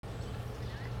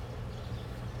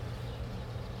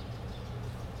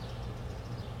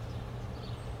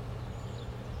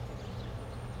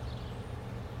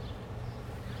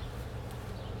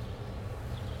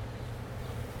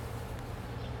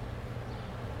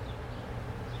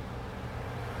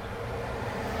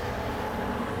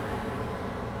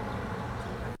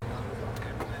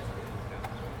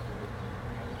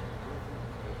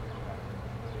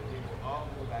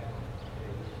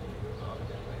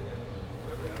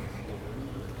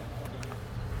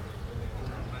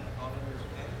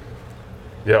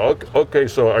Yeah. Okay. Okay.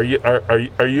 So are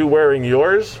you wearing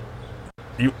yours?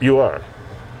 You are.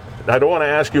 I don't want to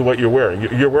ask you what you're wearing.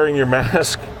 You're wearing your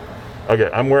mask. Okay.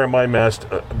 I'm wearing my mask,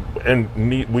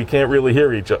 we can't really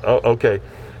hear each other. Oh, okay.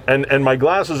 And my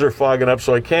glasses are fogging up,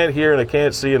 so I can't hear and I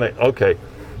can't see. Okay.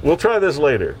 We'll try this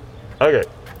later. Okay.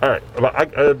 All right.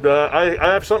 I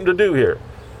have something to do here.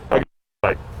 Okay.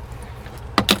 Bye.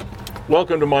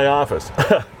 Welcome to my office.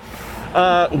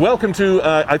 Welcome to,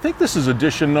 I think this is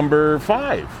edition number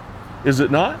 5, is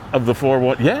it not? Of the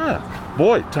 4-1. Yeah,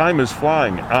 boy, time is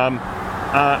flying.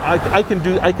 I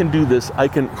can do this.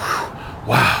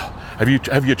 Wow. Have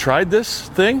you tried this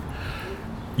thing?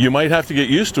 You might have to get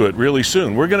used to it really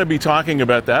soon. We're going to be talking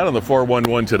about that on the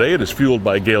 411 today. It is fueled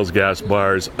by Gales Gas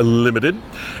Bars Limited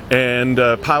and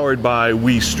powered by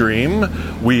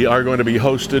WeStream. We are going to be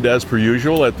hosted, as per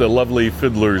usual, at the lovely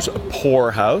Fiddler's Pour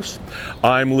House.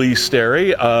 I'm Lee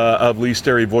Sterry of Lee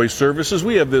Sterry Voice Services.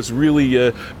 We have this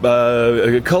really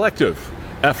collective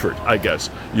effort, I guess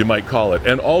you might call it,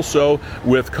 and also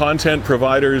with content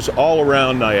providers all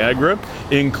around Niagara,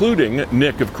 including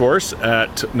Nick, of course,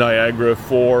 at Niagara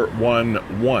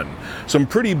 411. Some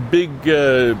pretty big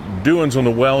doings on the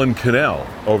Welland Canal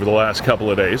over the last couple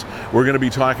of days. We're going to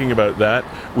be talking about that.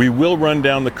 We will run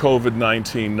down the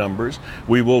COVID-19 numbers.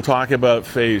 We will talk about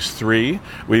phase 3.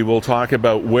 We will talk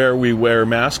about where we wear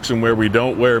masks and where we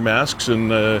don't wear masks,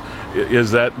 and is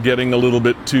that getting a little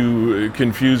bit too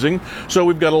confusing? So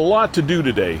we've got a lot to do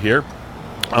today here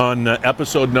on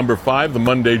episode number 5, the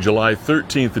Monday, July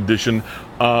 13th edition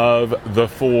of the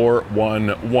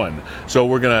 411. So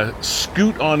we're going to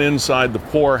scoot on inside the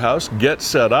poorhouse, get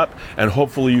set up, and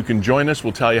hopefully you can join us.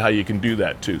 We'll tell you how you can do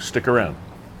that too. Stick around.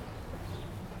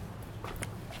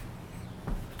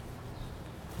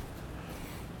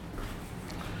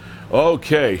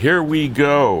 Okay, here we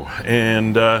go.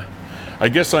 And I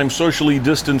guess I'm socially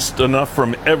distanced enough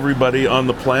from everybody on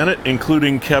the planet,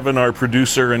 including Kevin, our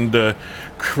producer and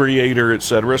creator,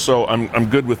 etc. So I'm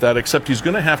good with that, except he's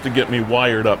going to have to get me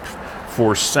wired up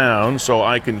for sound so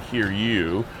I can hear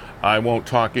you. I won't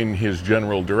talk in his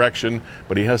general direction,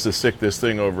 but he has to stick this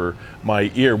thing over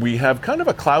my ear. We have kind of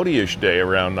a cloudy-ish day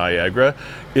around Niagara.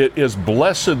 It is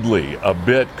blessedly a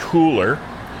bit cooler,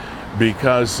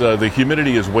 because the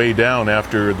humidity is way down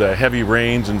after the heavy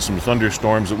rains and some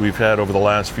thunderstorms that we've had over the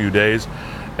last few days,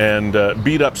 and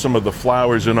beat up some of the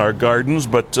flowers in our gardens,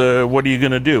 but what are you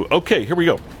going to do? Okay, here we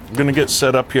go. I'm going to get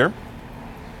set up here.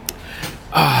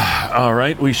 All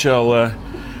right, we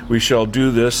shall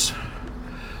do this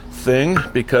thing,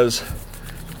 because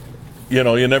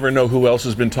you never know who else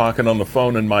has been talking on the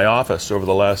phone in my office over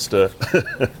the last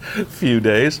few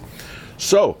days.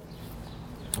 So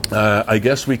I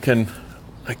guess we can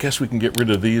get rid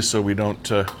of these so we don't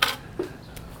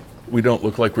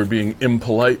look like we're being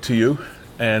impolite to you.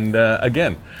 And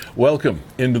again, welcome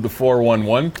into the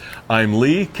 411. I'm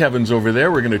Lee. Kevin's over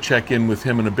there. We're going to check in with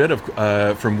him in a bit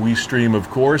from WeStream, of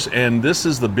course. And this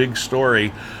is the big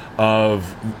story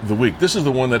of the week. This is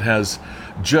the one that has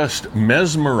just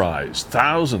mesmerized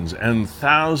thousands and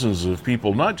thousands of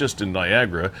people, not just in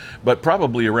Niagara, but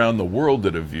probably around the world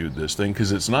that have viewed this thing,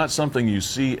 because it's not something you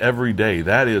see every day.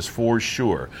 That is for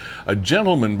sure. A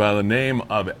gentleman by the name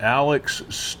of Alex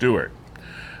Stewart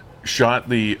shot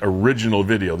the original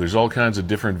video. There's all kinds of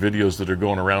different videos that are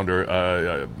going around.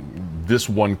 This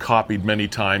one copied many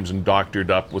times and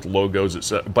doctored up with logos,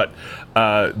 etc. But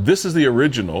this is the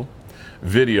original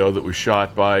video that was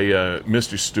shot by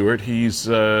Mr. Stewart. He's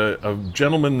a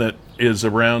gentleman that is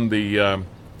around the,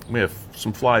 we have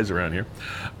some flies around here.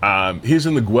 He's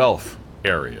in the Guelph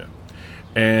area.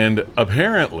 And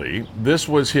apparently this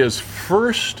was his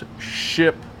first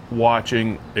ship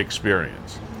watching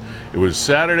experience. It was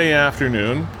Saturday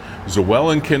afternoon. It was a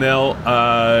Welland Canal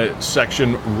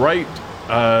section right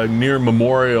near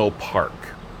Memorial Park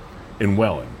in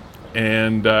Welland.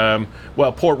 And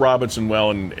Port Robinson,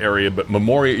 Welland area, but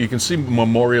Memorial, you can see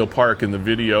Memorial Park in the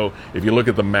video if you look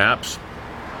at the maps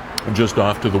just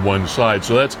off to the one side.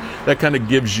 So that kind of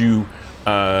gives you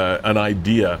an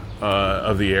idea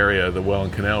of the area, the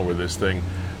Welland Canal, where this thing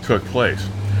took place.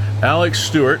 Alex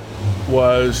Stewart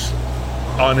was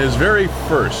on his very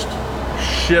first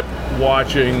ship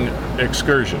watching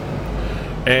excursion.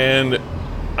 And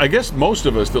I guess most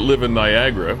of us that live in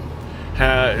Niagara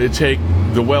take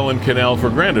the Welland Canal for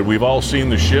granted. We've all seen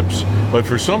the ships, but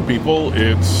for some people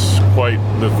it's quite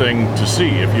the thing to see.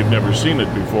 If you've never seen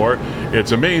it before,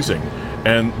 it's amazing.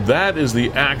 And that is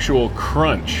the actual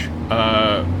crunch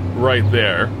right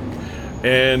there.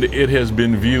 And it has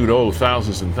been viewed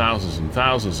thousands and thousands and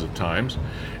thousands of times.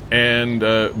 And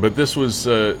but this was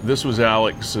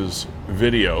Alex's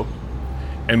video,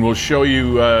 and we'll show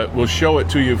it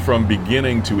to you from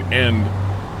beginning to end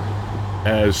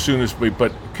as soon as we.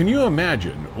 But can you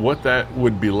imagine what that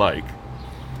would be like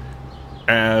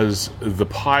as the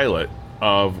pilot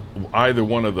of either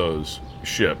one of those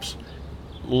ships,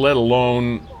 let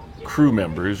alone crew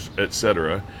members,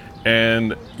 etc.,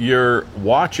 and you're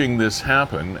watching this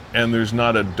happen, and there's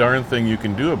not a darn thing you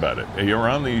can do about it. You're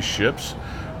on these ships.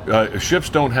 Ships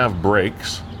don't have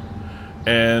brakes,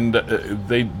 and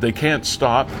they can't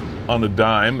stop on a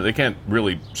dime. They can't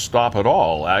really stop at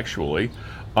all, actually,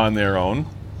 on their own.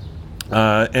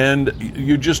 And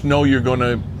you just know you're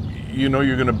gonna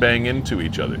bang into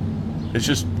each other. It's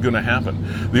just going to happen.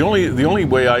 The only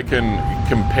way I can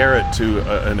compare it to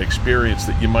an experience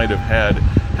that you might have had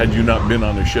you not been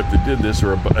on a ship that did this,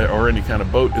 or any kind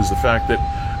of boat, is the fact that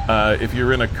if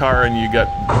you're in a car and you're on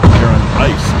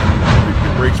ice and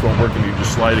your brakes won't work and you're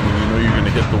just sliding and you know you're going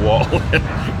to hit the wall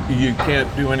and you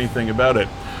can't do anything about it.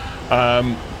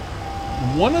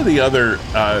 One of the other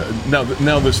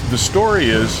now the story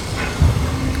is,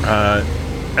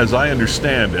 as I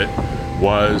understand it,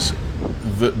 was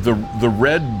the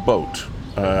red boat,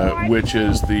 which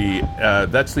is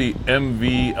that's the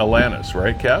MV Alanis,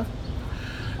 right, Kev?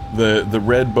 The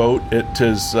red boat.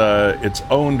 It's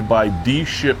owned by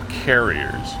D-Ship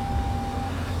Carriers,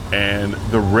 and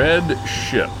the red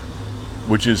ship,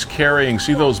 which is carrying,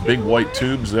 see those big white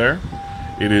tubes there?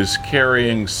 It is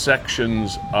carrying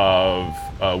sections of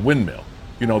windmill.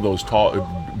 You know, those tall,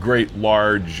 great,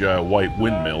 large white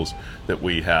windmills that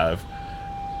we have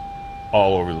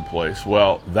all over the place.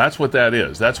 Well, that's what that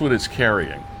is. That's what it's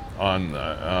carrying on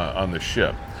the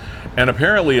ship. And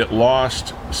apparently it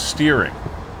lost steering.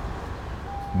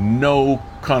 No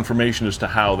confirmation as to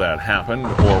how that happened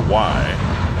or why.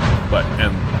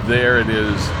 And there it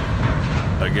is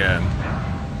again.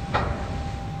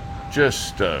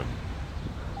 Just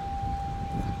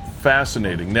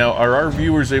fascinating. Now, are our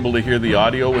viewers able to hear the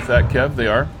audio with that, Kev? They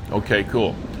are? Okay,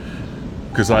 cool.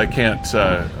 Because I can't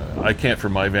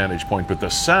from my vantage point, but the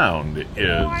sound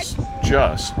is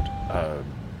just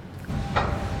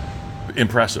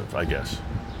impressive, I guess.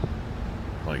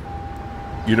 Like,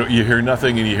 you hear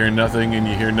nothing, and you hear nothing, and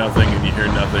you hear nothing, and you hear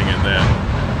nothing, and then,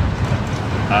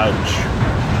 ouch.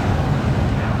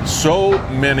 So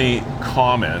many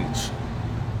comments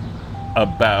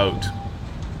about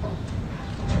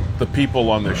the people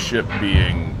on the ship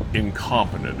being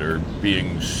incompetent or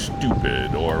being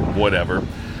stupid or whatever.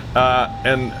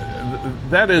 And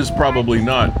that is probably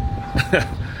not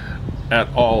at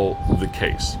all the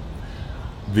case.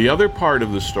 The other part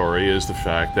of the story is the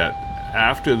fact that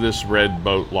after this red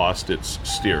boat lost its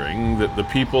steering, that the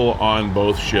people on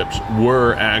both ships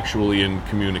were actually in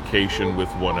communication with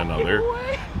one another,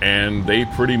 and they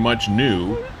pretty much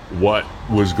knew what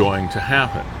was going to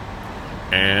happen,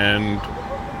 and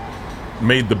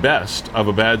made the best of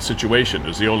a bad situation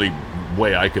is the only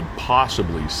way I could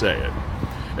possibly say it.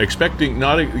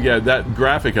 That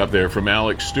graphic up there from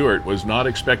Alex Stewart was not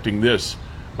expecting this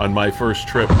on my first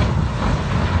trip to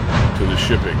the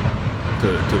shipping, to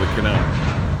the canal.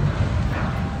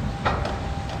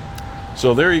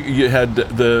 So there you had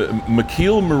the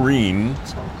McKeel Marine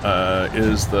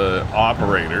is the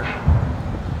operator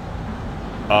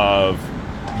of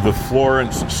the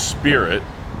Florence Spirit.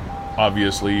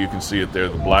 Obviously, you can see it there,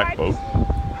 the black boat.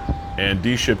 And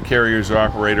D-Ship Carriers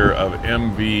operator of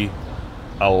MV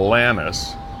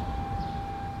Alanis.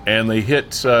 And they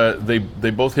hit. They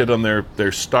both hit on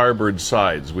their starboard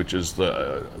sides, which is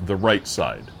the right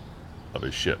side of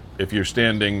a ship. If you're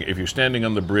standing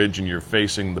on the bridge and you're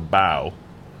facing the bow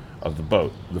of the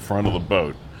boat, the front of the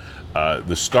boat,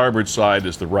 the starboard side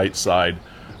is the right side,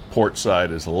 port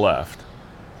side is the left,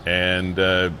 and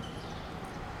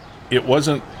it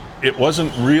wasn't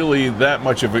really that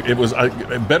much of a. It was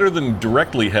better than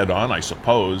directly head on, I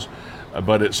suppose.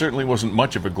 But it certainly wasn't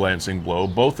much of a glancing blow.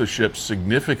 Both the ships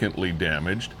significantly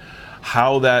damaged.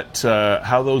 How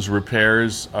those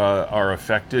repairs are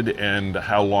affected and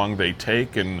how long they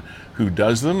take and who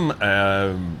does them,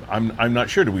 I'm not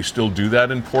sure. Do we still do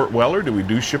that in Port Weller? Do we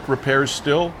do ship repairs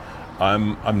still?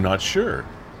 I'm not sure.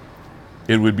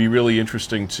 It would be really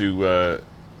interesting to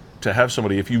have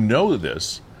somebody. If you know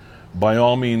this, by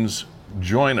all means,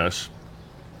 join us.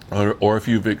 Or if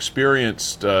you've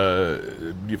experienced,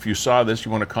 if you saw this,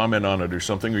 you want to comment on it or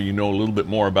something, or you know a little bit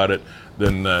more about it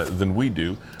than we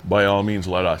do, by all means,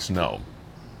 let us know.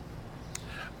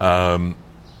 And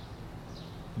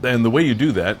the way you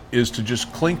do that is to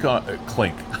just click on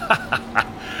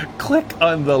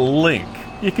the link.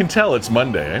 You can tell it's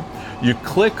Monday. Eh? You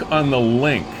click on the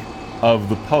link of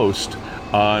the post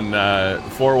on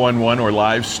 411 or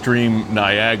live stream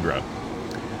Niagara.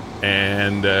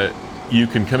 and you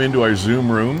can come into our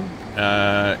Zoom room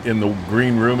in the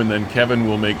green room, and then Kevin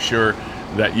will make sure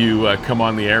that you come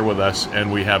on the air with us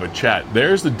and we have a chat.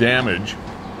 There's the damage.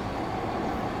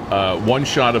 One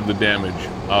shot of the damage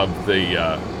of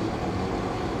the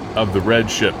red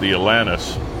ship, the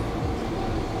Atlantis.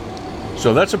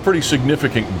 So that's a pretty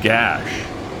significant gash.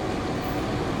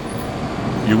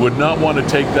 You would not want to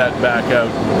take that back out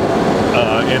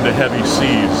into heavy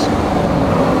seas.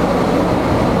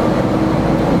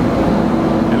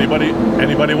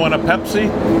 Anybody want a Pepsi?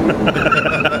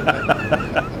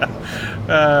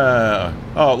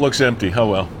 Oh, it looks empty. Oh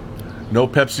well. No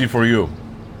Pepsi for you.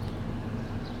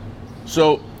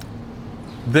 So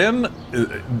then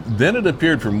it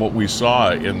appeared from what we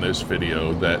saw in this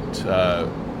video that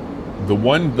the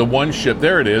one ship,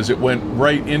 there it is, it went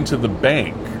right into the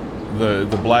bank.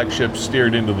 The black ship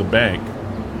steered into the bank,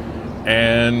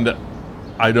 and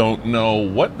I don't know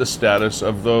what the status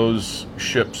of those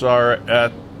ships are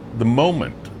at the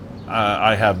moment.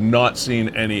 I have not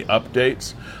seen any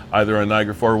updates, either on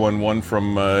Niagara 411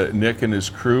 from Nick and his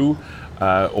crew,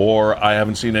 or I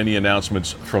haven't seen any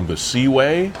announcements from the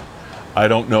Seaway. I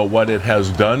don't know what it has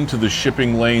done to the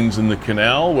shipping lanes in the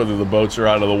canal, whether the boats are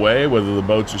out of the way, whether the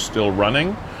boats are still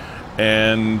running,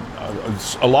 and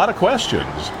a lot of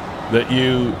questions that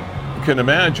you can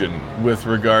imagine with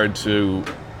regard to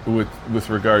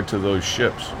those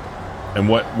ships and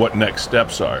what next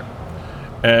steps are.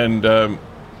 And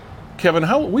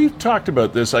Kevin, we've talked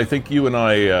about this, I think you and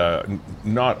I,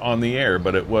 not on the air,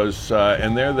 but it was,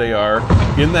 and there they are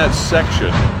in that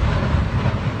section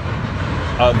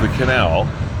of the canal.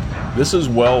 This is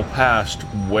well past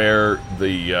where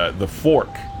the fork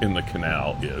in the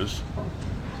canal is.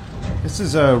 This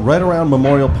is right around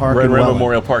Memorial Park. Right around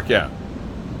Memorial Park, yeah.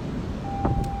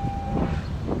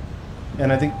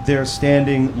 And I think they're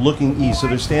standing looking east, so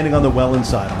they're standing on the Welland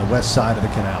side, on the west side of the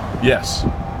canal. Yes.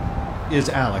 Is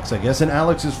Alex, I guess. And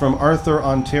Alex is from Arthur,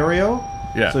 Ontario.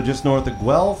 Yeah. So just north of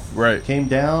Guelph. Right. Came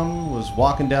down, was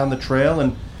walking down the trail,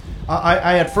 and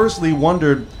I had firstly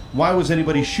wondered why was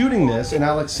anybody shooting this, and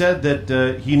Alex said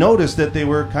that he noticed that they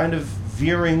were kind of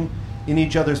veering in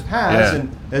each other's paths,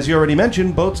 and as you already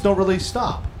mentioned, boats don't really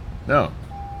stop. No.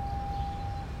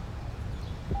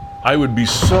 I would be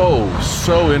so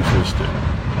interested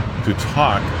to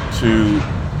talk to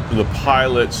the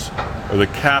pilots or the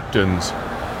captains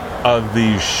of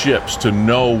these ships to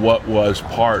know what was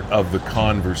part of the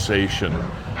conversation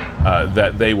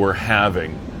that they were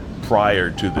having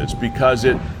prior to this, because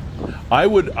I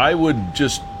would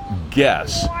just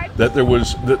guess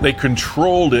that they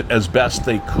controlled it as best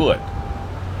they could,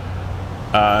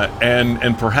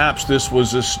 and perhaps this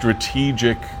was a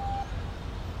strategic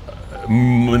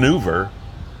maneuver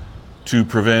to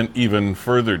prevent even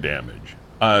further damage.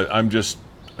 I'm just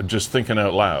thinking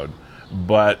out loud,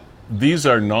 but these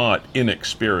are not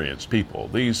inexperienced people.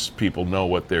 These people know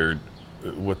what they're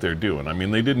doing. I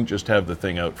mean, they didn't just have the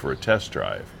thing out for a test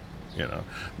drive. You know,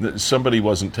 somebody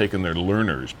wasn't taking their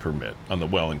learner's permit on the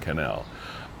Welland Canal,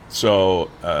 so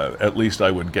at least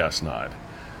I would guess not.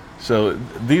 So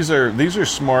these are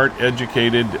smart,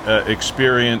 educated,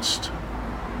 experienced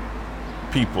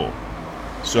people.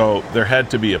 So there had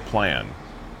to be a plan,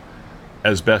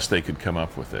 as best they could come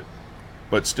up with it,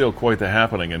 but still quite the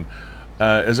happening. And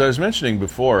as I was mentioning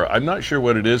before, I'm not sure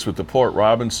what it is with the Port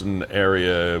Robinson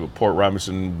area, Port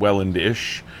Robinson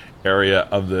Welland-ish area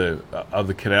of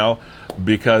the canal,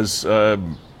 because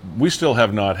we still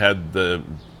have not had the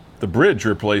bridge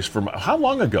replaced. From how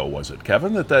long ago was it,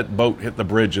 Kevin, that boat hit the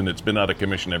bridge and it's been out of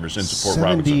commission ever since Port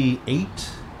Robinson? 78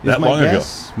 that long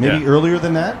guess. Ago, maybe earlier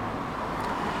than that.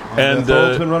 And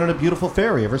it's been running a beautiful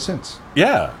ferry ever since.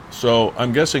 Yeah, so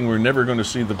I'm guessing we're never going to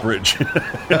see the bridge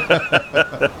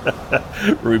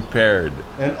repaired.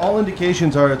 And all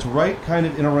indications are it's right kind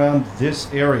of in around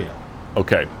this area.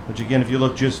 Okay. Which again, if you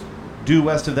look just due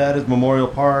west of that is Memorial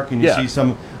Park, and you see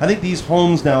some, I think these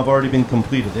homes now have already been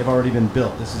completed. They've already been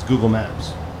built. This is Google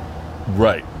Maps.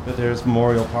 Right. But there's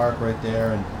Memorial Park right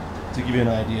there, and to give you an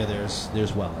idea,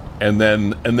 there's Welland. And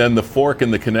then the fork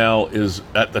in the canal is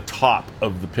at the top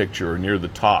of the picture, or near the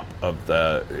top of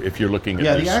the, if you're looking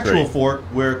at the actual fork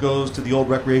where it goes to the old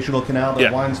recreational canal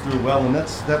that winds through Welland,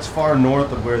 that's far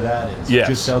north of where that is,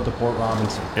 just south of Port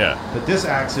Robinson. Yeah. But this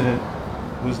accident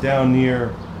was down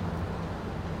near,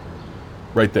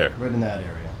 right there, right in that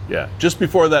area. Yeah, just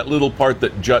before that little part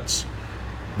that juts,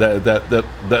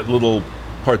 that little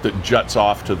part that juts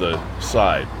off to the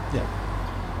side. Yeah.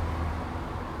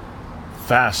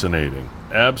 Fascinating,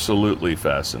 absolutely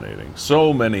fascinating.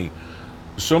 So many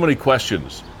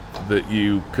questions that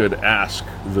you could ask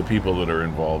the people that are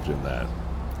involved in that.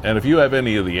 And if you have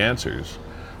any of the answers,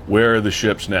 Where are the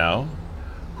ships now?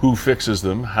 Who fixes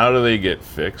them? How do they get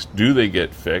fixed? Do they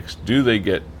get fixed? Do they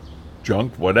get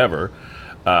junked? Whatever.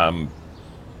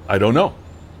 I don't know.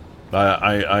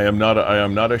 I am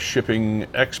not a shipping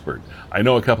expert. I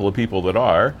know a couple of people that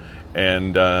are,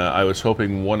 and I was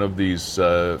hoping one of these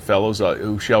fellows,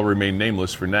 who shall remain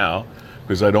nameless for now,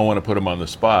 because I don't want to put him on the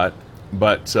spot,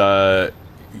 but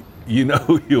you know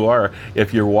who you are.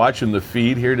 If you're watching the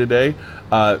feed here today,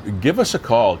 give us a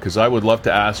call, because I would love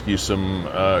to ask you some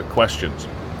questions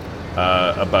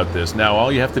about this. Now,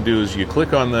 all you have to do is you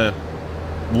click on the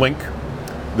link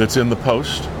that's in the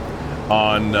post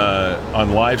on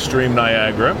Livestream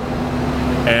Niagara,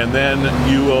 and then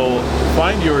you will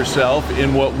find yourself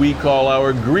in what we call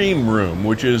our green room,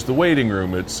 which is the waiting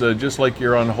room. It's just like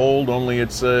you're on hold, only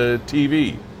it's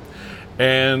TV.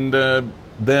 And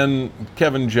then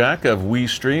Kevin Jack of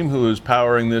WeStream, who is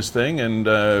powering this thing and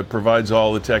provides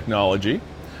all the technology.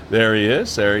 There he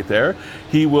is, right there.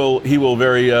 He will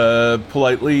very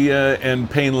politely and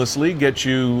painlessly get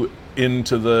you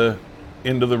into the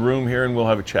room here, and we'll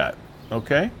have a chat.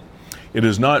 Okay? It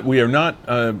is not. We are not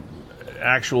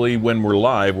actually, when we're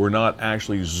live, we're not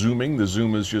actually Zooming. The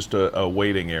Zoom is just a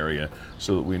waiting area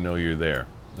so that we know you're there.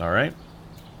 All right?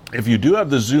 If you do have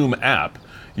the Zoom app,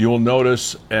 you will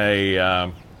notice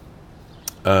a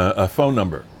phone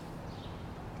number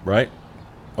right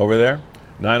over there,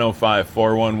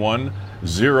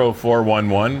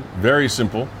 905-411-0411. Very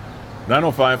simple.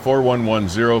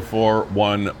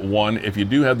 905-411-0411. If you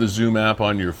do have the Zoom app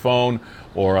on your phone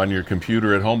or on your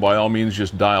computer at home, by all means,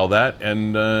 just dial that,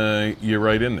 and you're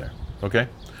right in there. Okay?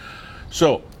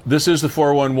 So, this is the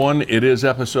 411. It is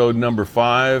episode number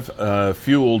 5,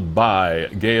 fueled by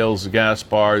Gales Gas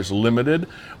Bars Limited.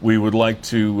 We would like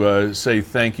to say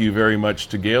thank you very much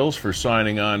to Gales for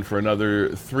signing on for another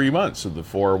 3 months of the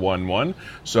 411.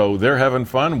 So they're having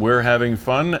fun, we're having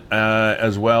fun,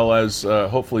 as well as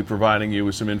hopefully providing you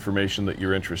with some information that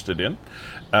you're interested in.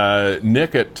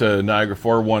 Nick at Niagara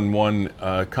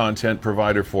 411, content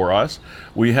provider for us.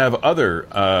 We have other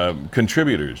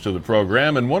contributors to the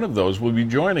program, and one of those will be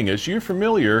joining us. You're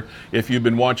familiar, if you've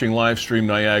been watching Livestream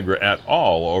Niagara at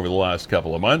all over the last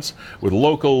couple of months, with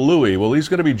Local Louie. Well, he's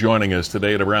going to be joining us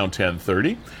today at around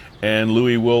 10:30. And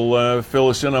Louis will fill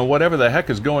us in on whatever the heck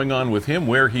is going on with him,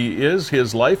 where he is,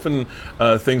 his life, and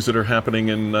things that are happening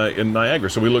in Niagara.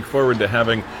 So we look forward to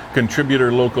having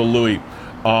contributor Local Louis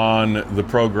on the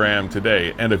program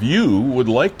today. And if you would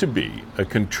like to be a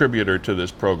contributor to this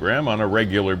program on a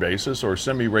regular basis or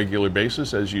semi-regular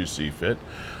basis as you see fit,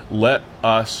 let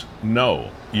us know.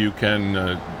 You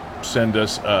can send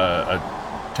us a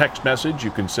text message. You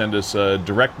can send us a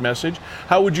direct message.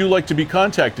 How would you like to be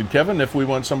contacted, Kevin, if we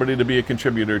want somebody to be a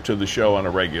contributor to the show on a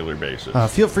regular basis?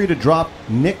 Feel free to drop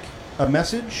Nick a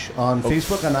message on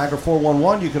Facebook on Niagara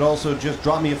 411. You could also just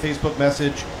drop me a Facebook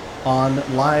message on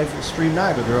Livestream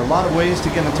Niagara. There are a lot of ways to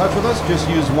get in touch with us. Just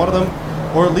use one of them,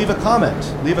 or leave a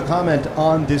comment. Leave a comment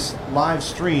on this live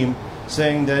stream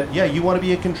saying that, yeah, you want to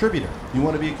be a contributor. You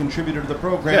want to be a contributor to the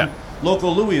program. Yeah.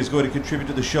 Local Louie is going to contribute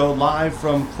to the show live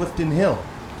from Clifton Hill,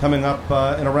 coming up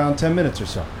in around 10 minutes or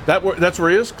so. That's where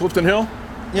he is, Clifton Hill?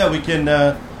 Yeah, we can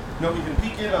we can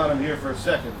peek in on him here for a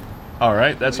second. All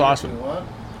right, that's awesome.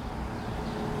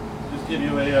 Just give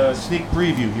you a sneak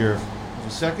preview here for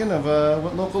a second of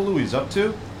what Local Louie is up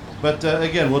to. But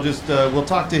again, we'll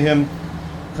talk to him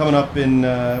coming up in.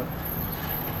 There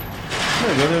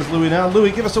we go. There's Louie now.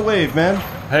 Louie, give us a wave, man.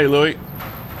 Hey, Louie.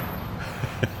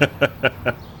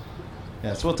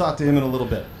 Yeah, so we'll talk to him in a little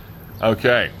bit.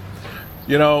 Okay.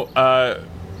 You know,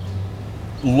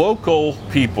 local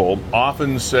people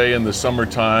often say in the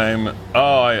summertime,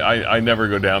 oh, I never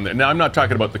go down there. Now, I'm not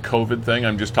talking about the COVID thing.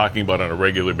 I'm just talking about on a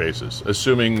regular basis,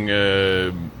 assuming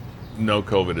no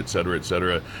COVID, et cetera, et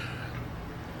cetera.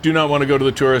 Do not want to go to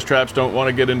the tourist traps, don't want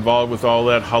to get involved with all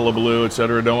that hullabaloo, et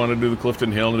cetera. Don't want to do the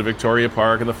Clifton Hill and the Victoria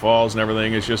Park and the falls and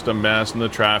everything. It's just a mess, and the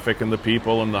traffic and the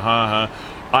people and the ha-ha.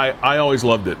 I always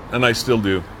loved it, and I still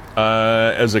do.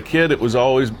 As a kid, it was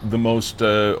always the most,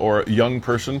 or a young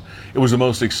person, it was the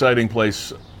most exciting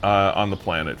place on the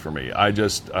planet for me. I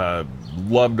just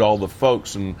loved all the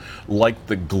folks and liked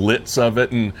the glitz of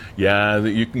it. And yeah,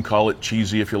 you can call it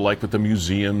cheesy if you like, with the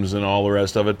museums and all the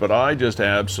rest of it. But I just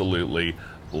absolutely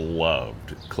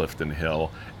loved Clifton Hill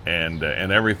and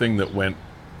everything that went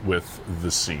with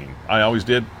the scene. I always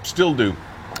did, still do.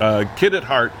 Kid at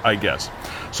heart, I guess.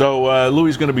 So Louis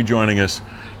is going to be joining us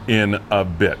in a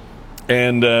bit.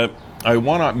 And I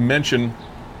want to mention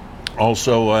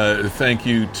Also, thank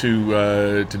you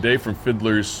to Dave from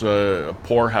Fiddler's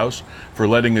Poorhouse for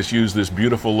letting us use this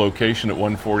beautiful location at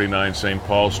 149 St.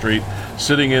 Paul Street.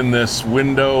 Sitting in this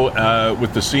window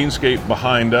with the scenescape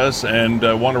behind us, and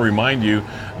I want to remind you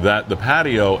that the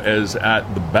patio is at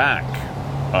the back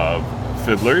of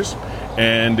Fiddler's,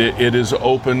 and it is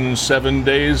open 7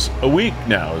 days a week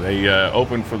now. They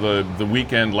opened for the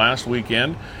weekend last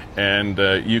weekend, and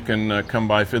you can come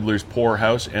by Fiddler's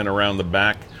Poorhouse, and around the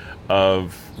back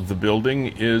of the building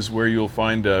is where you'll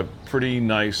find a pretty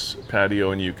nice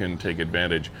patio, and you can take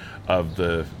advantage of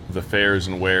the fares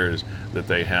and wares that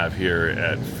they have here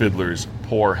at Fiddler's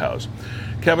Poorhouse.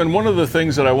 Kevin, one of the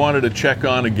things that I wanted to check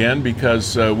on again,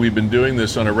 because we've been doing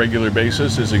this on a regular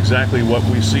basis, is exactly what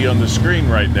we see on the screen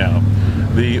right now.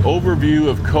 The overview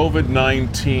of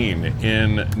COVID-19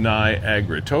 in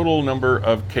Niagara. Total number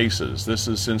of cases. This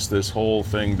is since this whole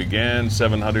thing began,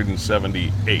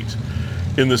 778.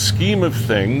 In the scheme of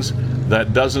things,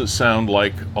 that doesn't sound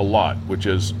like a lot, which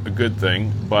is a good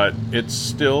thing, but it's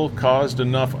still caused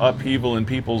enough upheaval in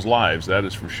people's lives, that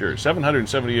is for sure.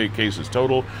 778 cases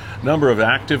total. Number of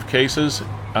active cases,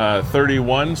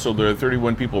 31. So there are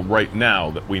 31 people right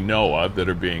now that we know of that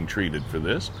are being treated for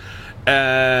this.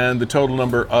 And the total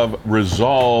number of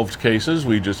resolved cases,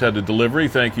 we just had a delivery.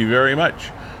 Thank you very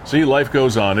much. See, life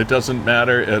goes on. It doesn't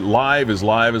matter. Live is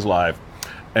live is live.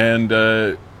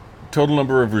 And total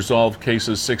number of resolved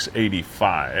cases,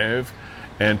 685.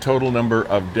 And total number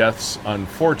of deaths,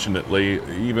 unfortunately,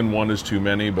 even one is too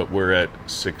many, but we're at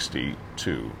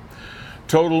 62.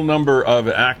 Total number of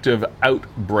active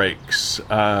outbreaks,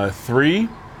 3.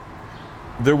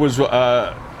 There was,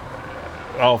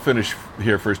 I'll finish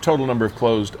here first. Total number of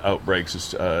closed outbreaks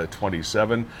is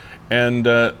 27. And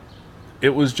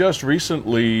it was just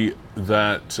recently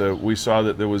that we saw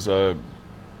that there was a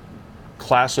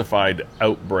classified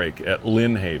outbreak at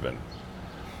Lynnhaven,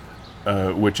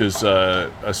 which is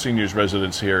a seniors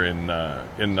residence here in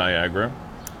Niagara.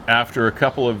 After a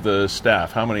couple of the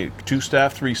staff, how many? 2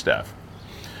 staff, 3 staff,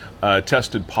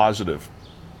 tested positive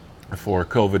for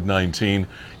COVID-19,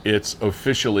 it's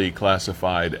officially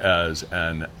classified as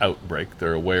an outbreak.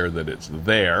 They're aware that it's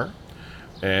there,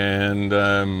 and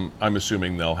I'm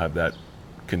assuming they'll have that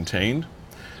contained.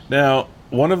 Now,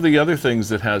 one of the other things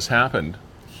that has happened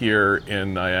here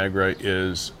in Niagara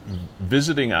is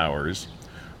visiting hours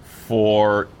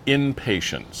for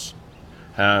inpatients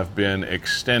have been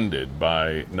extended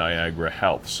by Niagara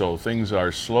Health. So things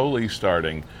are slowly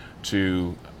starting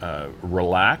to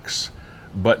relax,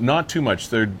 but not too much.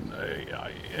 They're,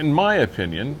 in my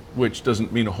opinion, which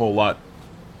doesn't mean a whole lot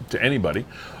to anybody,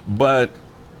 but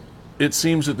it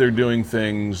seems that they're doing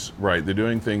things right. They're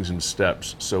doing things in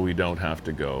steps so we don't have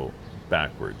to go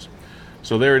backwards.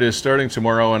 So there it is, starting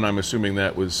tomorrow, and I'm assuming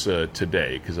that was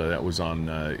today, because that was on,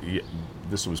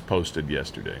 this was posted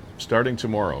yesterday. Starting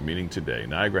tomorrow, meaning today,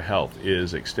 Niagara Health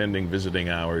is extending visiting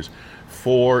hours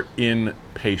for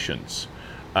inpatients.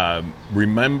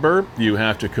 Remember, you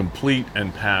have to complete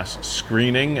and pass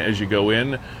screening as you go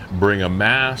in, bring a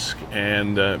mask,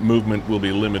 and movement will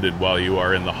be limited while you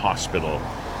are in the hospital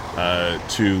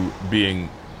to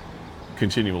being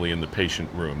continually in the patient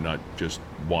room, not just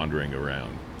wandering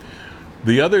around.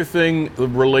 The other thing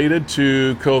related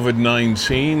to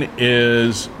COVID-19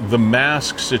 is the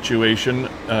mask situation,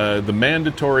 the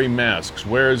mandatory masks.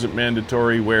 Where is it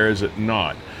mandatory? Where is it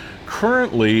not?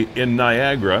 Currently in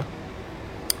Niagara,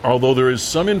 although there is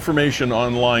some information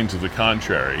online to the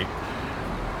contrary,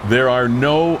 there are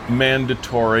no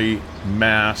mandatory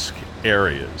mask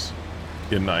areas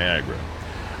in Niagara.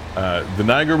 The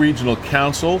Niagara Regional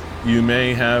Council, you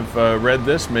may have read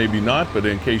this, maybe not, but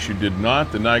in case you did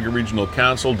not, the Niagara Regional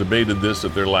Council debated this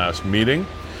at their last meeting.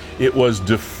 It was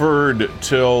deferred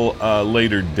till a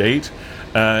later date,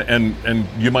 and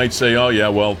you might say, oh yeah,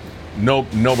 well,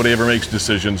 nobody ever makes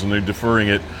decisions and they're deferring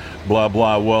it, blah,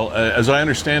 blah. Well, as I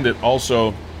understand it,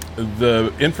 also,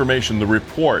 the information, the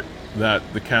report that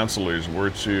the councillors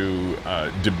were to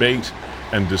debate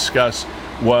and discuss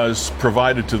was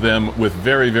provided to them with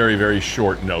very, very, very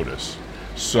short notice.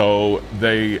 So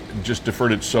they just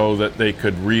deferred it so that they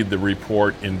could read the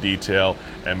report in detail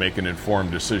and make an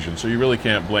informed decision. So you really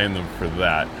can't blame them for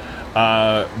that.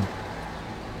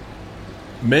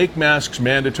 Make masks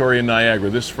mandatory in Niagara.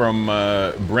 This from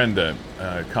Brenda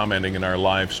commenting in our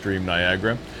live stream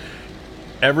Niagara.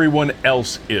 Everyone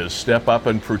else is. Step up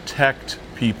and protect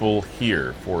people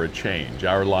here for a change.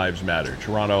 Our lives matter.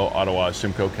 Toronto, Ottawa,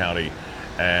 Simcoe County,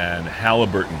 and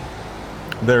Haliburton.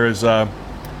 There is I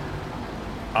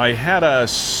had a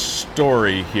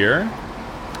story here.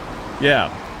 Yeah.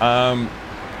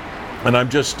 And I'm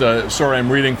just sorry,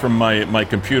 I'm reading from my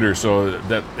computer, so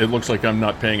that it looks like I'm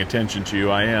not paying attention to you.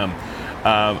 I am.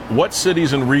 What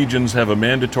cities and regions have a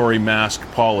mandatory mask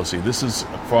policy? This is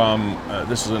from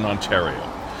this is in Ontario.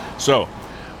 So,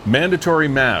 mandatory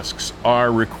masks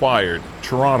are required.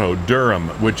 Toronto, Durham,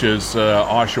 which is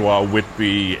Oshawa,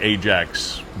 Whitby,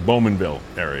 Ajax, Bowmanville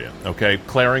area. Okay,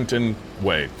 Clarington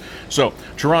Way. So,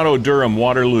 Toronto, Durham,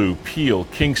 Waterloo, Peel,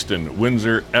 Kingston,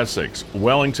 Windsor, Essex,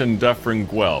 Wellington, Dufferin,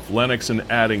 Guelph, Lennox and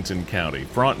Addington County,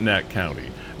 Frontenac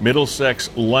County, Middlesex,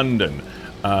 London,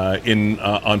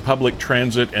 on public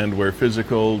transit and where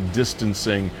physical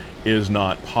distancing is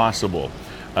not possible.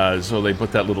 So they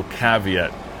put that little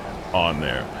caveat on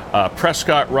there.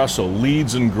 Prescott, Russell,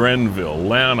 Leeds and Grenville,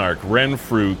 Lanark,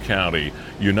 Renfrew County,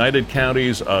 United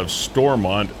Counties of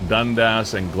Stormont,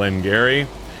 Dundas and Glengarry,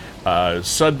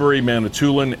 Sudbury,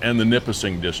 Manitoulin, and the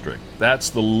Nipissing District.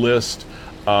 That's the list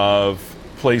of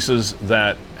places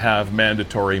that have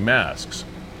mandatory masks.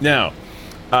 Now,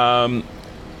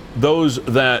 those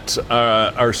that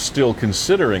are still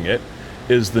considering it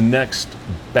is the next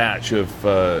batch of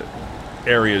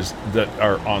areas that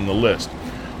are on the list.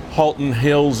 Halton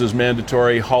Hills is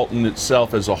mandatory. Halton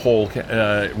itself as a whole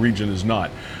region is not.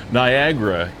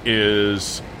 Niagara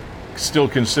is still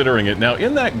considering it. Now,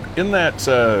 in that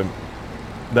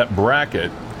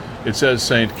bracket, it says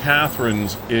St.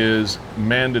 Catharines is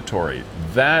mandatory.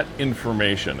 That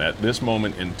information at this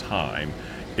moment in time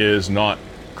is not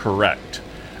correct.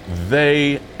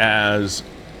 They, as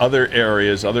other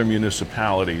areas, other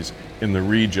municipalities in the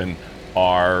region,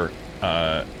 are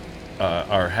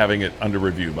having it under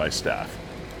review by staff.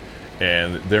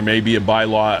 And there may be a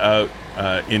bylaw out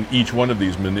in each one of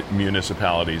these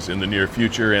municipalities in the near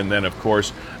future, and then, of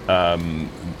course,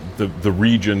 the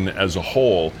region as a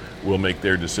whole will make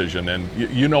their decision. And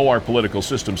you know our political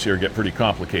systems here get pretty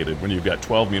complicated. When you've got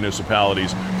 12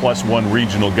 municipalities plus one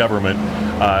regional government,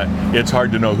 it's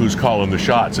hard to know who's calling the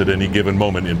shots at any given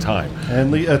moment in time.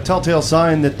 And a telltale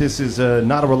sign that this is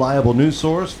not a reliable news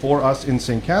source for us in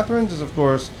St. Catharines is, of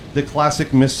course, the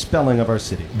classic misspelling of our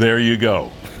city. There you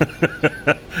go.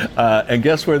 And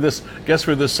guess where this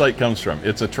site comes from?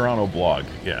 It's a Toronto blog.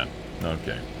 Yeah.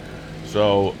 Okay.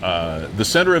 So the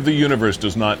center of the universe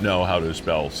does not know how to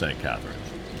spell St. Catharines.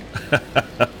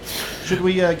 Should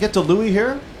we get to Louis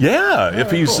here? Yeah.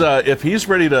 If he's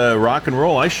ready to rock and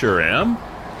roll, I sure am.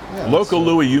 Yeah, Local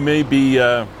Louis, you may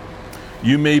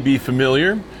be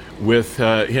familiar with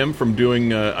him from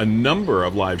doing a number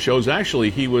of live shows. Actually,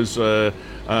 he was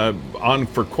on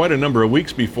for quite a number of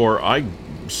weeks before I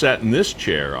sat in this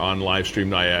chair on Livestream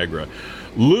Niagara.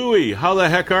 Louis, how the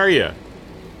heck are you?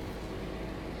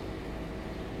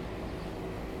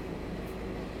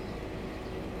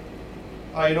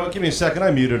 You know what? Give me a second. I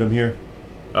muted him here.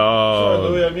 Oh, sorry,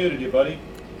 Louis. I muted you, buddy.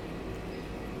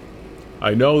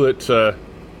 I know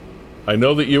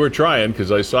that you were trying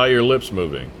because I saw your lips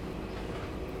moving.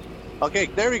 Okay,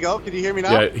 there we go. Can you hear me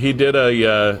now? Yeah, he did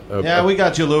yeah, we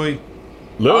got you, Louis.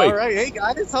 Louis. All right. Hey,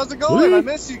 guys. How's it going? Louis? I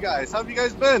miss you guys. How have you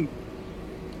guys been?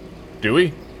 Do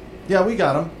we? Yeah, we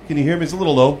got him. Can you hear me? It's a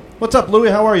little low. What's up,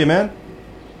 Louis? How are you, man?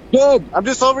 Good. I'm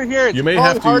just over here. You may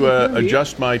have to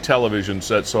adjust my television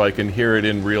set so I can hear it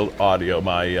in real audio.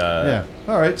 My yeah.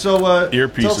 All right. So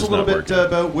earpiece tell us a little bit working.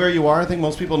 about where you are. I think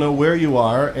most people know where you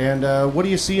are, and what are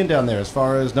you seeing down there as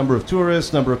far as number of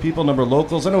tourists, number of people, number of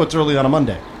locals? I know it's early on a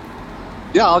Monday.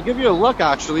 Yeah, I'll give you a look.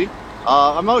 Actually,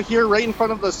 I'm out here right in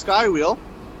front of the Skywheel,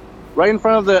 right in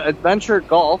front of the Adventure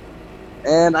Golf,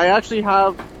 and I actually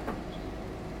have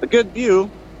a good view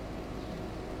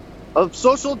of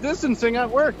social distancing at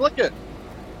work. Look it.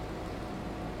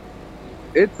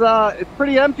 It's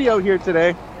pretty empty out here today.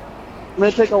 I'm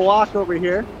gonna take a walk over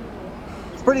here.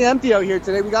 It's pretty empty out here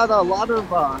today. We got a lot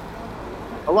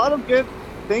of good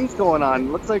things going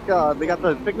on. Looks like they got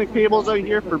the picnic tables out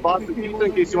here for Boston Pizza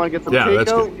in case you want to get some takeout.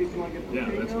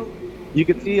 That's good. You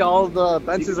can see all of the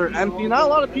benches are empty. Not a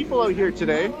lot of people out here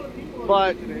today,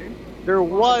 but there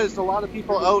was a lot of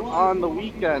people out on the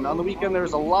weekend. On the weekend, there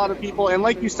was a lot of people. And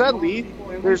like you said, Lee,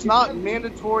 there's not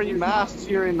mandatory masks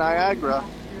here in Niagara.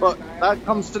 But that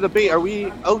comes to debate. Are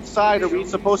we outside? Are we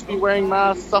supposed to be wearing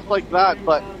masks? Stuff like that.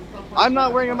 But I'm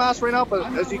not wearing a mask right now.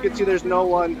 But as you can see, there's no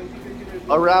one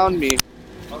around me.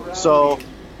 So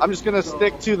I'm just going to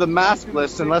stick to the mask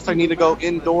list unless I need to go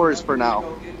indoors for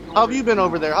now. How have you been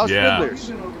over there? How's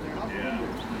Fiddlers?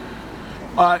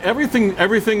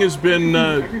 Everything has been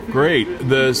great.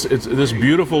 This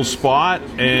beautiful spot,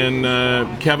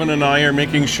 and Kevin and I are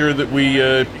making sure that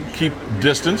we keep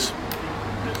distance.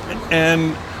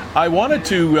 And I wanted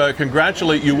to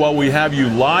congratulate you while we have you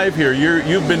live here.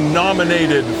 You've been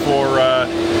nominated for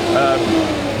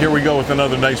here we go with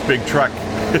another nice big truck.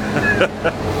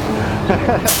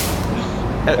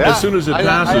 As soon as it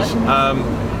passes.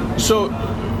 So,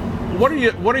 what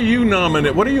are you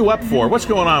nominated? What are you up for? What's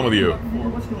going on with you?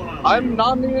 I'm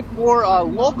nominated for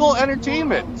local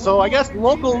entertainment. So I guess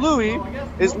local Louis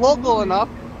is local enough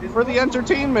for the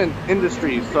entertainment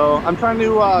industry. So I'm trying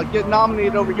to get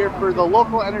nominated over here for the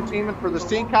local entertainment for the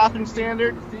St. Catharines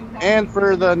Standard and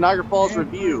for the Niagara Falls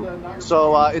Review.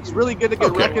 So it's really good to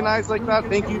get recognized like that.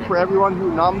 Thank you for everyone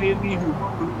who nominated me, who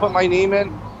put my name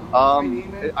in.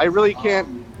 I really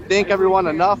can't thank everyone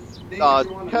enough.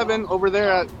 Kevin over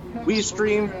there at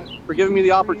WeStream for giving me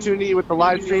the opportunity with the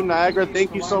live stream Niagara.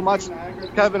 Thank you so much,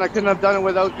 Kevin. I couldn't have done it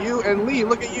without you. And Lee,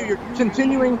 look at you. You're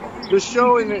continuing the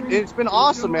show, and it's been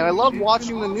awesome, man. I love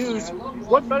watching the news.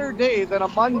 What better day than a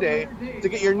Monday to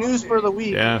get your news for the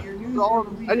week? Yeah.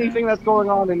 Anything that's going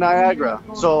on in Niagara.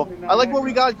 So I like what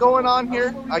we got going on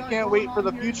here. I can't wait for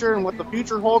the future and what the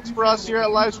future holds for us here at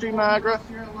Livestream Niagara.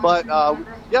 But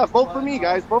yeah, vote for me,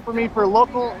 guys. Vote for me for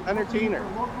local entertainer.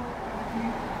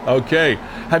 Okay.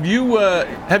 Have you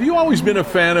always been a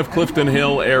fan of Clifton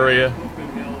Hill area?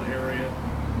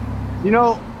 You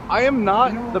know, I am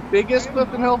not the biggest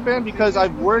Clifton Hill fan because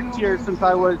I've worked here since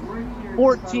I was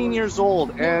 14 years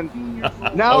old, and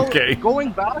now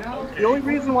going back, the only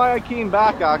reason why I came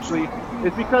back actually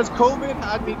is because COVID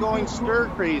had me going stir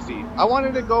crazy. I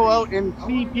wanted to go out and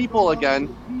see people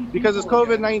again because as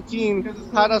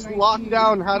COVID-19 had us locked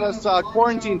down, had us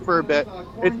quarantined for a bit.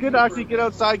 It's good to actually get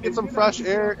outside, get some fresh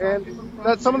air, and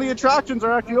that some of the attractions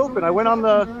are actually open. I went on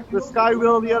the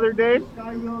Skywheel the other day.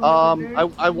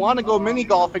 I want to go mini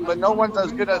golfing, but no one's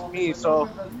as good as me, so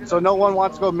no one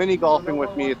wants to go mini golfing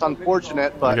with me. It's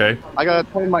unfortunate, but I got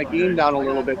to tone my game down a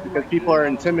little bit because people are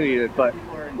intimidated. But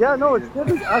yeah, no, it's good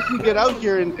to actually get out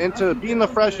here and to be in the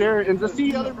fresh air and to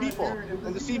see other people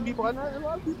and to see people. And a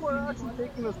lot of people are actually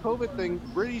taking this COVID thing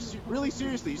really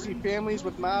seriously. You see families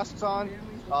with masks on.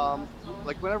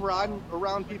 Like whenever I'm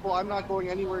around people, I'm not going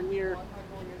anywhere near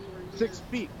 6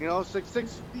 feet. You know, six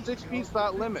feet's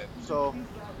that limit. So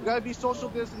you got to be social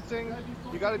distancing.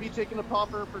 You got to be taking the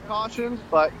proper precautions,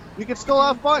 but you can still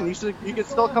have fun. You can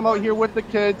still come out here with the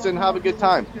kids and have a good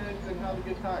time.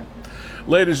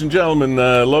 Ladies and gentlemen,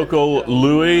 local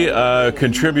Louis,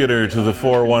 contributor to the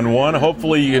 411.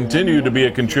 Hopefully you continue to be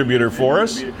a contributor for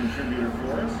us.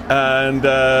 And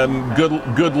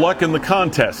good luck in the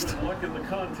contest.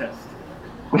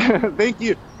 Thank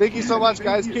you so much,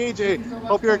 guys. KJ,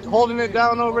 hope you're holding it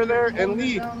down over there. And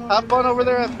Lee, have fun over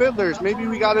there at Fiddlers. Maybe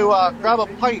we got to grab a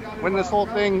pint when this whole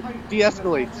thing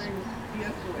de-escalates.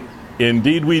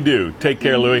 Indeed we do. Take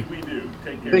care, Louis.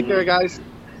 Take care, guys.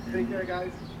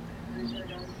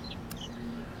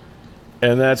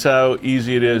 And that's how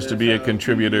easy it is to be a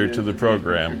contributor to the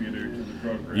program.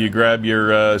 You grab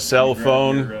your cell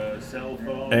phone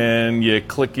and you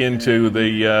click into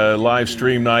the live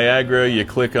stream Niagara, you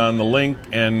click on the link,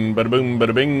 and bada boom,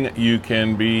 bada bing, you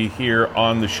can be here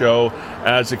on the show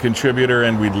as a contributor,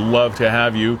 and we'd love to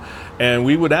have you. And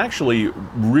we would actually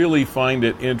really find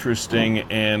it interesting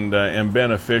and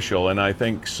beneficial, and I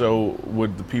think so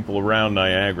would the people around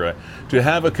Niagara, to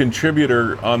have a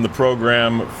contributor on the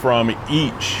program from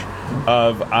each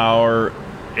of our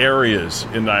areas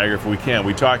in Niagara if we can.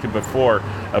 We talked before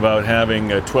about having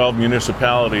 12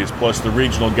 municipalities plus the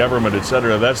regional government,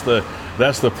 etc. That's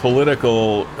the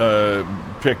political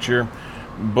picture.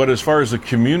 But as far as the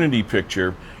community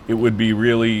picture, it would be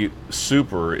really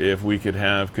super if we could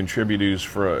have contributors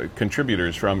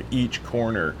from each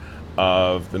corner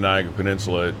of the Niagara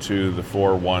Peninsula to the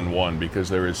 411, because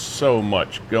there is so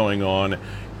much going on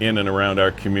in and around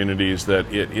our communities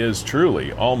that it is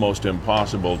truly almost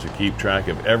impossible to keep track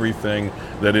of everything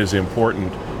that is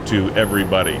important to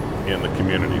everybody in the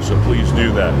community. So please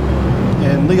do that.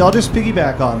 And Lee, I'll just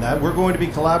piggyback on that. We're going to be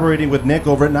collaborating with Nick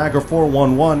over at Niagara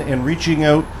 411 and reaching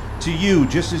out to you,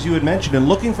 just as you had mentioned, and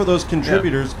looking for those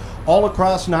contributors all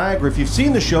across Niagara. If you've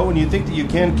seen the show and you think that you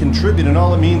can contribute, and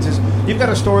all it means is you've got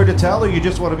a story to tell, or you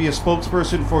just want to be a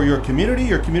spokesperson for your community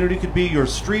could be your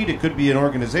street, it could be an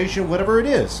organization, whatever it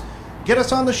is. Get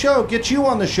us on the show, get you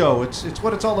on the show. It's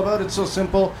what it's all about. It's so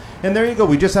simple. And there you go.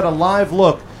 We just had a live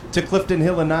look to Clifton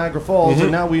Hill and Niagara Falls,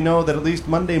 and now we know that at least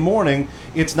Monday morning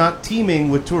it's not teeming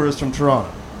with tourists from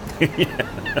Toronto.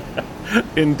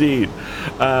 Indeed.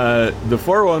 The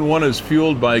 411 is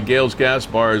fueled by Gales Gas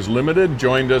Bars Limited.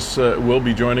 Will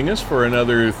be joining us for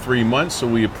another 3 months, so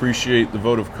we appreciate the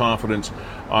vote of confidence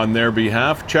on their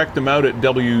behalf. Check them out at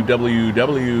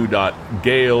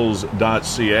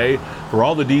www.gales.ca for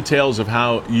all the details of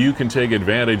how you can take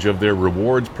advantage of their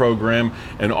rewards program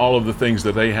and all of the things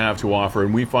that they have to offer.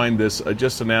 And we find this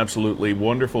just an absolutely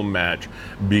wonderful match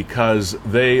because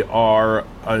they are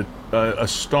a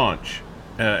staunch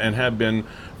and have been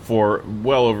for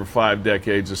well over 5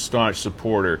 decades a staunch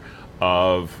supporter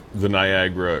of the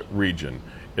Niagara region.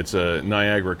 It's a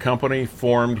Niagara company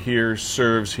formed here,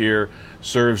 serves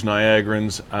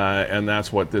Niagarans, and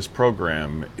that's what this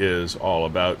program is all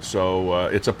about. So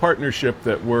it's a partnership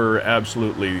that we're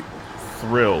absolutely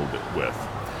thrilled with.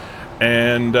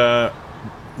 And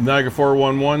Niagara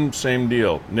 411, same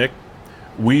deal. Nick,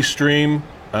 WeStream,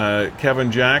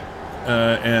 Kevin Jack,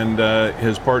 and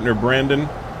his partner Brandon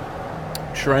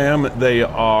Schramm, they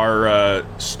are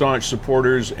staunch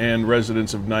supporters and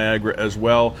residents of Niagara as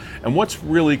well. And what's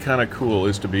really kind of cool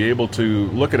is to be able to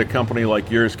look at a company like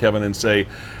yours, Kevin, and say,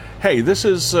 hey, this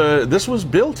was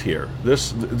built here.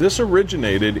 This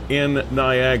originated in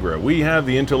Niagara. We have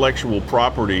the intellectual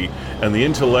property and the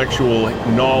intellectual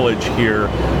knowledge here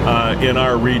in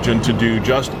our region to do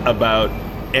just about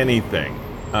anything.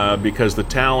 Because the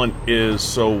talent is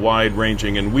so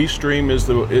wide-ranging, and WeStream is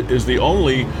the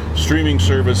only streaming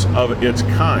service of its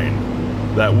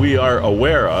kind that we are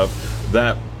aware of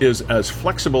that is as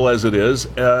flexible as it is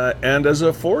and as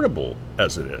affordable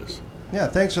as it is. Yeah,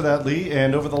 thanks for that, Lee.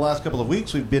 And over the last couple of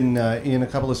weeks, we've been in a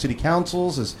couple of city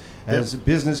councils as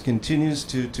business continues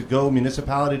to go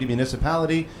municipality to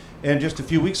municipality. And just a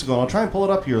few weeks ago, and I'll try and pull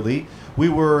it up here, Lee, we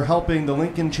were helping the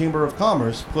Lincoln Chamber of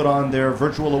Commerce put on their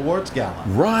virtual awards gala.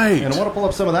 Right. And I want to pull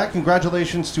up some of that.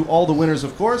 Congratulations to all the winners,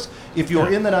 of course. If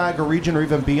you're in the Niagara region or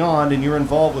even beyond and you're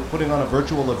involved with putting on a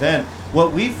virtual event,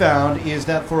 what we found is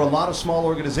that for a lot of small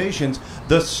organizations,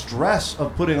 the stress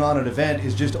of putting on an event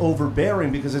is just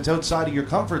overbearing because it's outside of your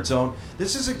comfort zone.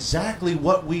 This is exactly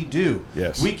what we do.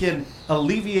 Yes. We can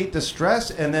alleviate the stress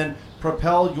and then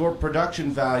propel your production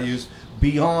values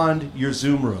beyond your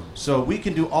Zoom room. So we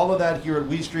can do all of that here at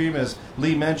WeStream. As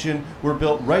Lee mentioned, we're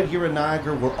built right here in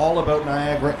Niagara. We're all about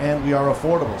Niagara, and we are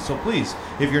affordable. So please,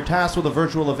 if you're tasked with a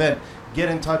virtual event, get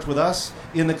in touch with us.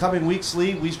 In the coming weeks,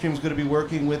 Lee, WeStream is going to be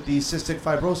working with the Cystic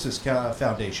Fibrosis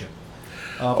Foundation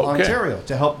of Ontario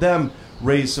to help them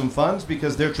raise some funds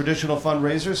because their traditional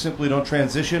fundraisers simply don't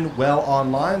transition well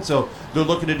online. So they're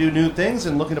looking to do new things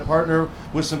and looking to partner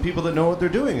with some people that know what they're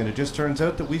doing. And it just turns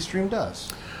out that WeStream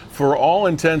does. For all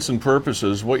intents and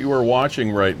purposes, what you are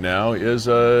watching right now is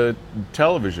a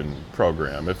television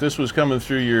program. If this was coming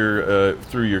through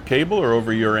your cable or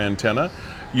over your antenna,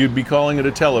 you'd be calling it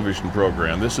a television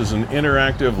program. This is an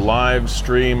interactive, live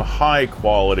stream, high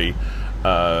quality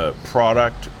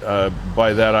product.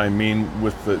 By that I mean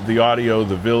with the audio,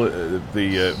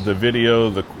 the video,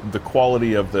 the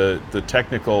quality of the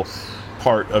technical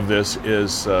part of this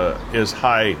is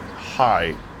high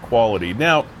quality.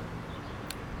 Now,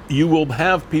 you will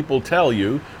have people tell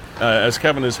you, as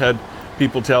Kevin has had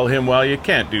people tell him, well, you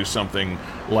can't do something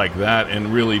like that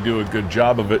and really do a good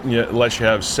job of it unless you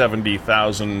have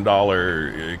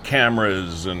 $70,000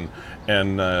 cameras and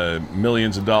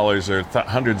millions of dollars or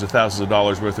hundreds of thousands of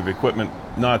dollars worth of equipment.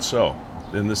 Not so.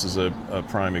 And this is a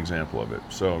prime example of it.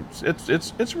 So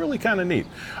it's really kind of neat.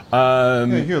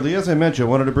 Here, Lee, as I mentioned, I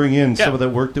wanted to bring in some of the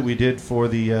work that we did for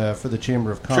the Chamber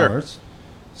of Commerce. Sure.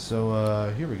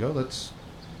 So here we go.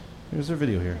 Here's her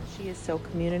video here. She is so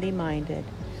community-minded.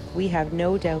 We have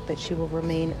no doubt that she will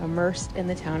remain immersed in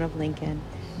the town of Lincoln,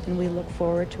 and we look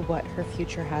forward to what her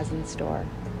future has in store.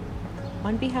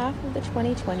 On behalf of the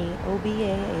 2020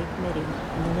 OBAA Committee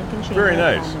and the Lincoln Chamber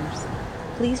of Commerce,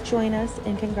 please join us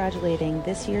in congratulating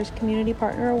this year's Community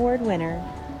Partner Award winner,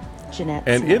 Jeanette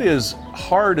And Smith. it is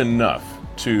hard enough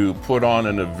to put on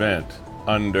an event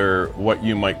under what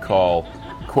you might call,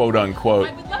 quote-unquote,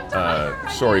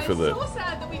 sorry for the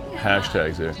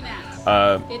hashtags there,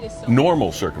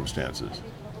 normal circumstances,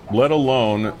 let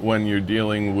alone when you're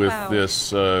dealing with this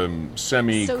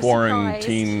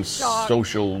semi-quarantine,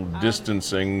 social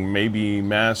distancing, maybe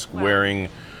mask-wearing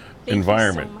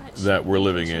environment that we're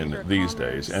living in these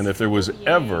days. And if there was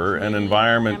ever an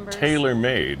environment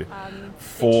tailor-made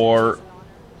for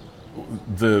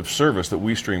the service that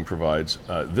WeStream provides,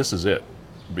 this is it.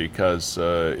 Because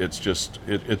it's a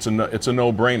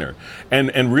no-brainer,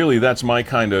 and really that's my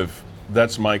kind of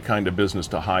business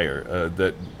to hire.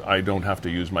 That I don't have to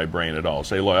use my brain at all.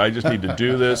 Say, look, I just need to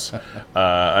do this.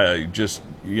 I just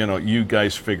you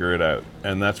guys figure it out,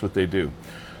 and that's what they do.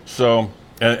 So,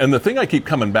 and the thing I keep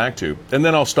coming back to, and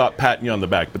then I'll stop patting you on the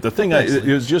back. But the thing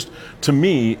is just to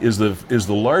me is the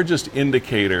largest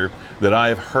indicator that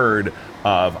I've heard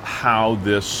of how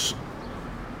this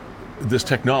this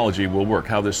technology will work,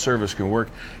 how this service can work,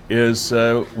 is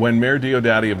when Mayor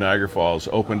Diodati of Niagara Falls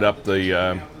opened up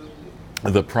the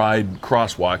Pride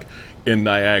Crosswalk in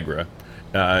Niagara.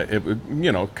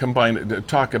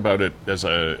 Talk about it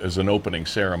as an opening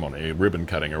ceremony, a ribbon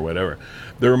cutting or whatever.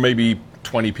 There were maybe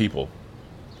 20 people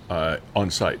on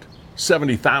site.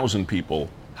 70,000 people,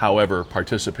 however,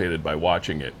 participated by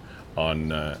watching it on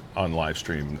live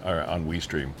stream or on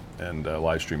WeStream and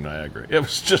live stream Niagara. It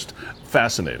was just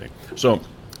fascinating. So,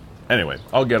 anyway,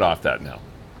 I'll get off that now.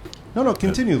 No,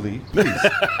 continue, Lee, please.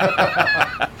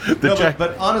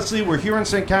 But honestly, we're here in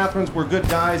St. Catharines. We're good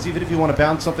guys, even if you want to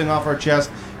bounce something off our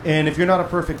chest. And if you're not a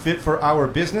perfect fit for our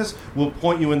business, we'll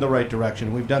point you in the right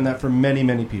direction. We've done that for many,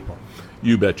 many people.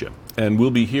 You betcha. And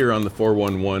we'll be here on the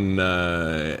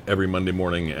 411 every Monday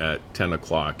morning at 10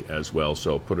 o'clock as well.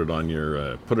 So put it on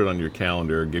your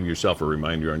calendar, give yourself a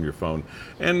reminder on your phone,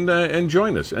 and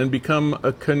join us and become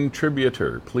a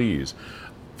contributor, please.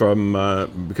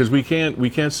 Because we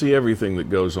can't see everything that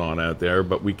goes on out there,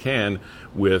 but we can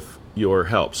with your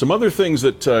help. Some other things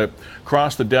that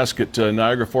crossed the desk at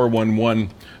Niagara 411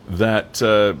 that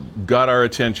got our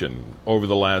attention over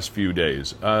the last few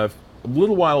days. A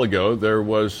little while ago, there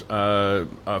was a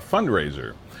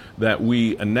fundraiser that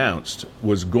we announced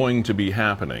was going to be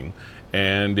happening,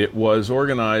 and it was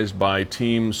organized by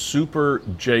Team Super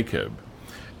Jacob.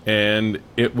 And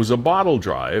it was a bottle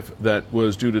drive that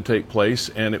was due to take place,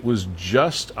 and it was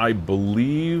just, I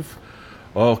believe,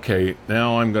 okay,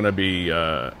 now I'm going to be,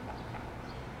 I'm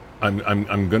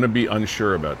going to be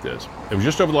unsure about this. It was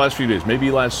just over the last few days, maybe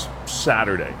last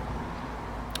Saturday.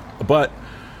 But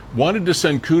wanted to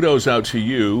send kudos out to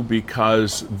you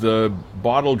because the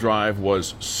bottle drive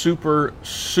was super,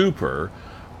 super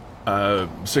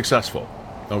successful,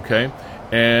 okay?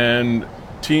 And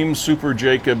Team Super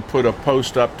Jacob put a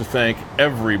post up to thank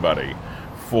everybody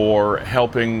for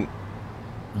helping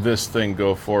this thing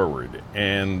go forward.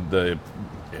 And it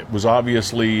was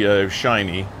obviously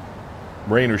shiny.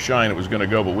 Rain or shine, it was going to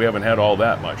go, but we haven't had all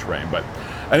that much rain. But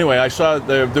anyway, I saw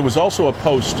there was also a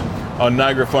post on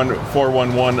Niagara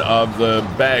 411 of the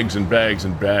bags and bags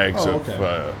and bags of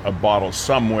a bottle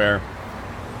somewhere.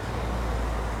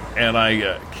 And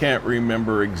I can't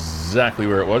remember exactly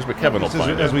where it was, but Kevin will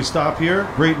find it. As we stop here,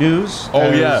 great news.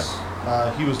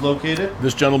 He was located.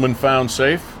 This gentleman found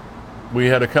safe. We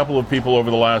had a couple of people over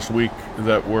the last week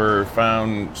that were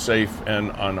found safe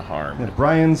and unharmed. Yeah,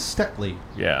 Brian Steckley.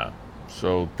 Yeah,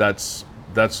 so that's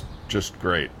just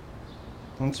great.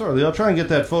 I'm sorry, I'll try and get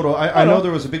that photo. I know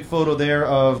there was a big photo there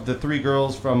of the three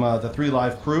girls from the Three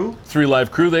Live Crew. Three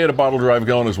Live Crew, they had a bottle drive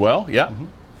going as well, yeah. Mm-hmm.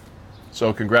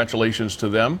 So congratulations to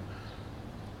them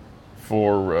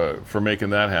for making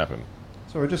that happen.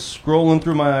 So we're just scrolling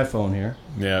through my iPhone here.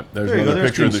 Yeah, there's another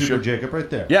picture of the Super Jacob right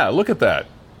there. Yeah, look at that.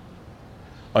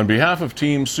 On behalf of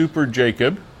Team Super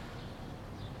Jacob.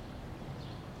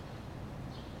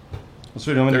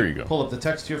 So there you go. Pull up the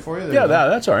text here for you.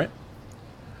 That's all right.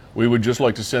 We would just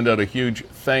like to send out a huge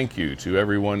thank you to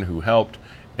everyone who helped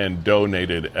and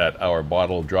donated at our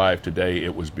bottle drive today.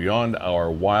 It was beyond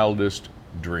our wildest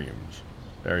dreams.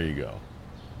 There you go.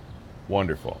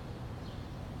 Wonderful.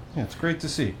 Yeah, it's great to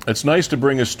see. It's nice to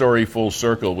bring a story full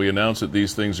circle. We announce that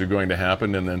these things are going to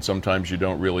happen, and then sometimes you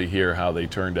don't really hear how they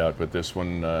turned out. But this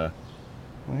one, well,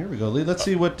 here we go, Lee. Let's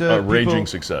see what raging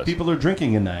success people are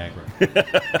drinking in Niagara.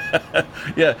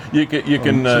 Yeah, you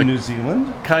can New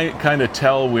Zealand. Kind of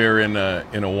tell we're in a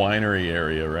winery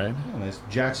area, right? Yeah, nice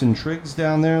Jackson Triggs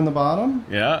down there in the bottom.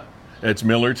 Yeah, it's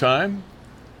Miller time.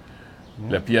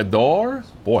 Le Pied d'Or.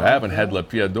 Boy, I haven't had Le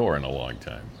Pied d'Or in a long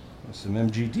time. Some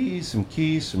MGD, some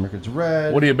Keys, some Rickard's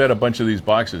Red. What do you bet a bunch of these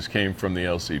boxes came from the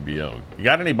LCBO? You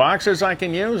got any boxes I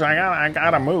can use? I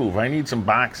gotta move. I need some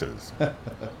boxes.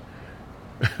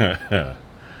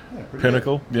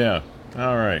 Pinnacle? Good. Yeah.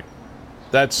 All right.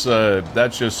 That's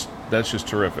just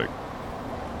terrific.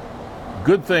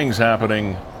 Good things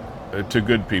happening to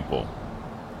good people.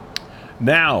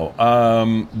 Now,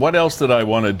 what else did I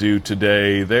want to do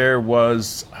today? There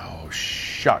was,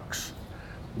 shucks.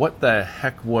 What the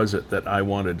heck was it that I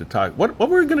wanted to talk? What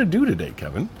were we going to do today,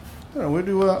 Kevin? We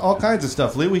do all kinds of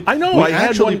stuff, Lee. I know. I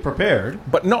actually prepared,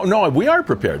 but no, we are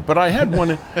prepared. But I had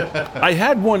one. I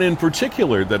had one in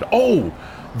particular that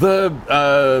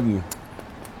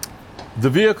the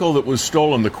vehicle that was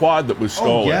stolen, the quad that was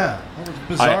stolen. Oh yeah, that was a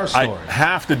bizarre story. I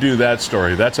have to do that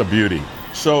story. That's a beauty.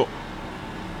 So,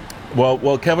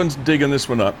 well, Kevin's digging this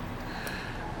one up.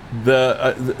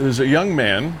 There's a young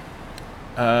man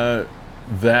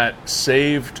that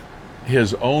saved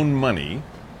his own money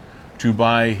to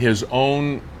buy his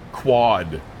own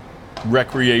quad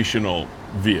recreational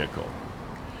vehicle.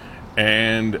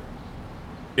 And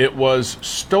it was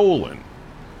stolen.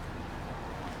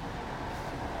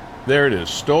 There it is,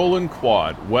 stolen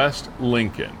quad, West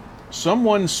Lincoln.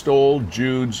 Someone stole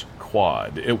Jude's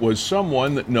quad. It was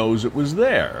someone that knows it was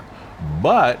there.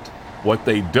 But what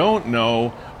they don't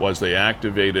know was they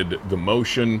activated the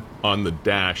motion on the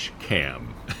dash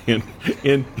cam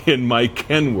in my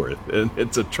Kenworth, and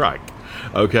it's a truck.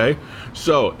 Okay,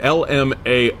 so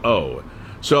LMAO.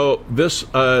 So this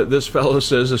fellow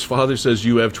says, his father says,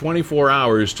 you have 24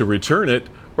 hours to return it,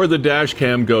 or the dash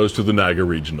cam goes to the Niagara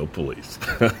Regional Police.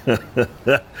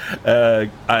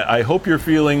 I hope you're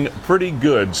feeling pretty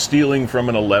good stealing from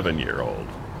an 11-year-old.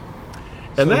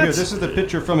 And so here, this is the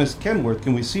picture from his Kenworth.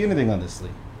 Can we see anything on this, Lee?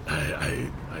 I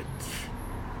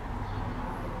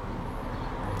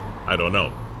don't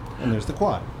know. And there's the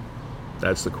quad.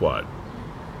 That's the quad.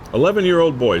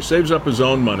 11-year-old boy saves up his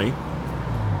own money,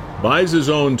 buys his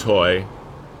own toy,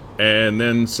 and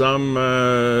then some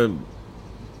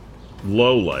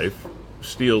lowlife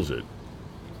steals it.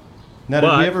 Now,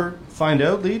 did we ever find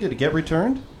out, Lee? Did it get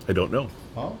returned? I don't know.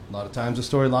 Well, a lot of times the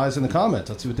story lies in the comments.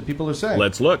 Let's see what the people are saying.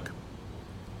 Let's look.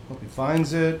 Hope he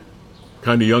finds it.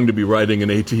 Kind of young to be riding an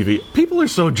ATV. People are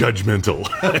so judgmental.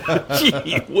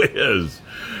 Gee whiz.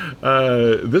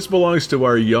 This belongs to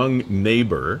our young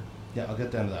neighbor. Yeah, I'll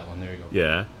get down to that one. There you go.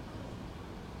 Yeah.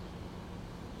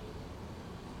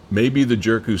 Maybe the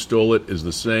jerk who stole it is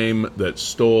the same that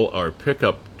stole our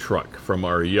pickup truck from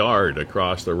our yard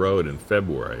across the road in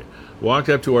February. Walked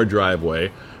up to our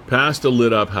driveway, passed a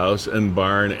lit-up house and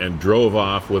barn, and drove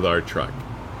off with our truck.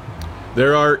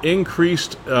 There are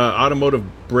increased automotive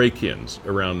break-ins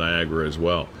around Niagara as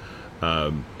well.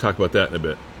 Talk about that in a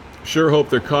bit. Sure hope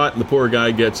they're caught and the poor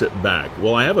guy gets it back.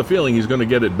 Well, I have a feeling he's going to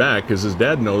get it back because his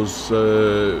dad knows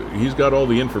he's got all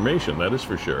the information, that is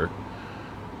for sure.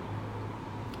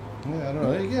 Yeah, I don't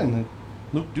know. Again,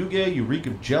 Luke Duguay, you reek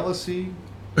of jealousy.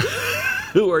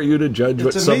 Who are you to judge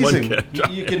what someone can?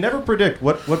 You can never predict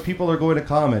what people are going to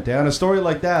comment. And on a story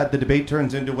like that, the debate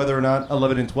turns into whether or not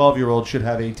 11 and 12-year-olds should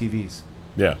have ATVs.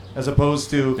 Yeah. As opposed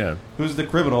to who's the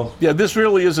criminal. Yeah, this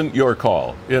really isn't your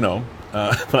call, you know.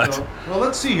 But so, well,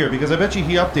 let's see here, because I bet you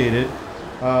he updated.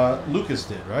 Lucas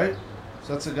did, right?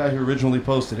 So that's the guy who originally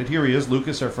posted it. Here he is,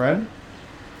 Lucas, our friend.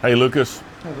 Hey, Lucas.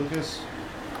 Hi, Lucas.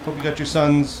 Hope you got your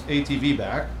son's ATV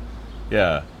back.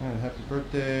 Yeah. And happy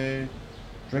birthday.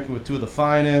 Drinking with two of the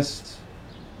finest.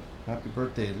 Happy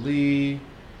birthday, Lee.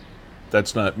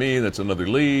 That's not me. That's another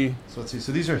Lee. So let's see.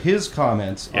 So these are his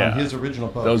comments on his original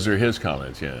post. Those are his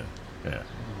comments, yeah. Yeah.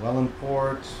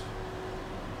 Wellandport.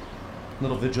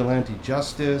 Little vigilante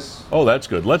justice. Oh, that's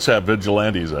good. Let's have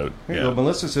vigilantes out. Here you go.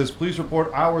 Melissa says, please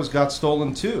report ours got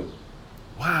stolen too.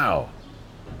 Wow.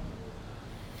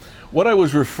 What I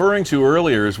was referring to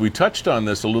earlier is we touched on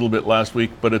this a little bit last week,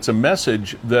 but it's a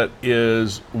message that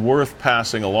is worth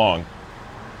passing along.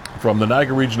 From the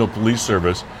Niagara Regional Police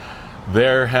Service,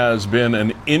 there has been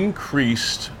an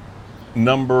increased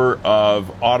number of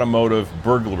automotive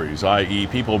burglaries, i.e.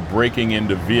 people breaking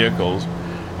into vehicles,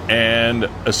 and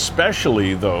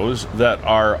especially those that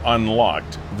are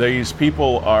unlocked. These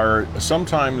people are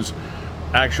sometimes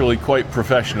actually quite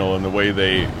professional in the way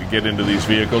they get into these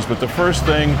vehicles, but the first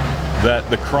thing that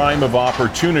the crime of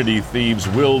opportunity thieves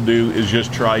will do is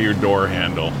just try your door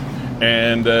handle.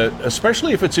 And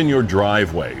especially if it's in your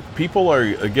driveway. People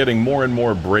are getting more and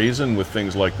more brazen with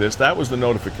things like this. That was the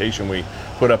notification we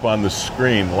put up on the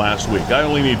screen last week. I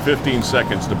only need 15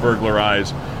 seconds to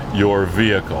burglarize your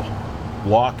vehicle.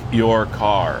 Lock your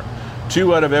car.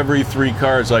 2 out of every 3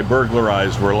 cars I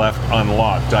burglarized were left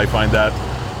unlocked. I find that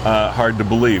hard to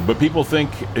believe, but people think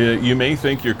you may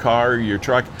think your car, your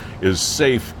truck is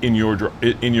safe in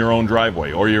your own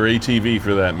driveway, or your ATV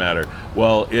for that matter.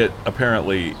 Well, it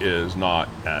apparently is not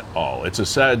at all. It's a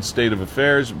sad state of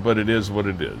affairs, but it is what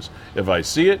it is. If I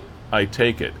see it, I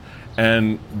take it.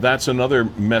 And that's another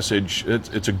message.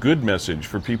 It's a good message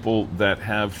for people that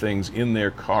have things in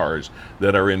their cars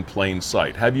that are in plain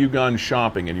sight. Have you gone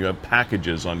shopping and you have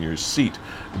packages on your seat?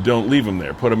 Don't leave them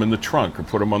there. Put them in the trunk or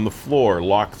put them on the floor.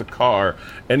 Lock the car.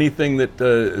 Anything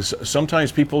that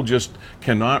sometimes people just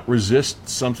cannot resist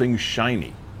something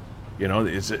shiny. You know,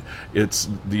 it's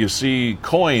you see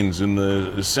coins in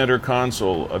the center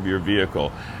console of your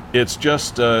vehicle. It's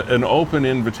just an open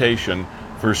invitation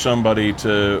for somebody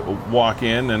to walk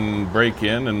in and break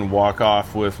in and walk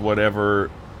off with whatever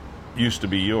used to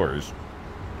be yours.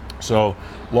 So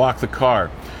lock the car.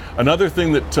 Another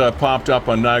thing that popped up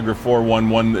on Niagara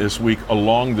 411 this week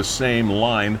along the same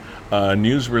line,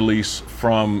 news release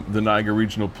from the Niagara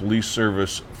Regional Police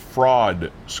Service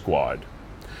Fraud Squad.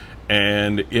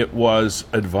 And it was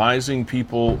advising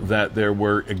people that there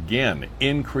were, again,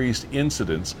 increased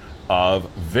incidents of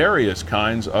various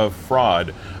kinds of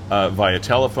fraud via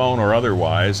telephone or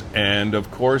otherwise. And of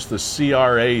course, the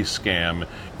CRA scam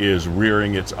is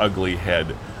rearing its ugly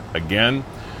head again.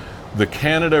 The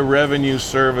Canada Revenue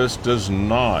Service does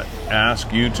not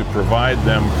ask you to provide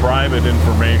them private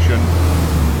information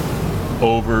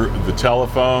over the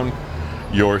telephone.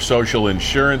 Your social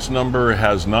insurance number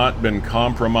has not been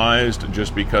compromised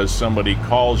just because somebody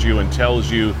calls you and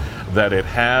tells you that it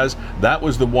has. That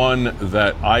was the one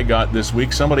that I got this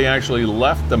week. Somebody actually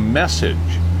left a message.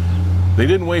 They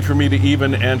didn't wait for me to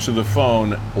even answer the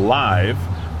phone live.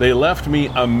 They left me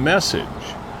a message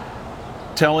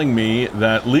telling me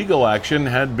that legal action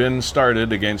had been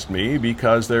started against me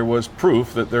because there was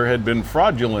proof that there had been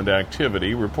fraudulent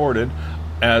activity reported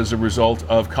as a result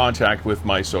of contact with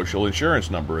my social insurance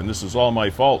number. And this is all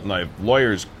my fault, and I have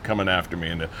lawyers coming after me.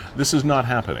 And this is not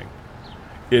happening.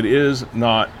 It is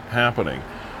not happening.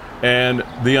 And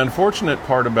the unfortunate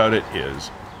part about it is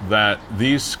that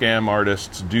these scam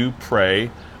artists do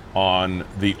prey on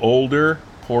the older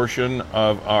portion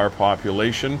of our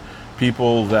population,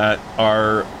 people that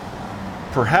are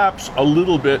perhaps a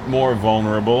little bit more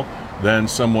vulnerable than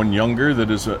someone younger that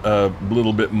is a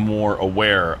little bit more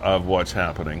aware of what's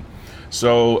happening.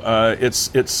 So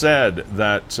it's sad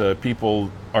that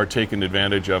people are taken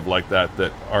advantage of like that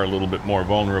are a little bit more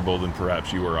vulnerable than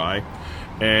perhaps you or I.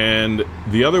 And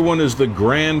the other one is the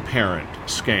grandparent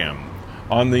scam.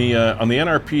 On the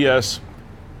NRPS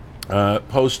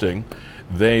posting,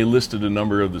 they listed a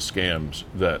number of the scams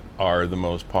that are the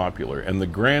most popular, and the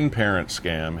grandparent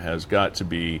scam has got to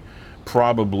be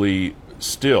probably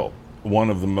still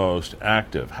one of the most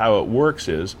active. How it works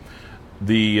is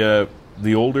the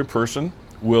older person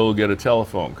will get a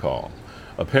telephone call,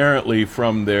 apparently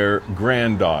from their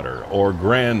granddaughter or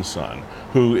grandson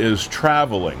who is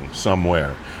traveling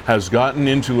somewhere, has gotten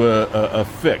into a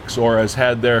fix or has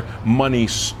had their money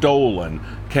stolen,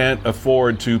 can't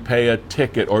afford to pay a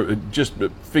ticket or just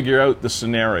figure out the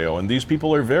scenario. And these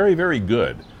people are very, very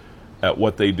good at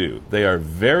what they do. They are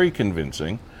very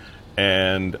convincing,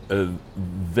 and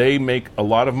they make a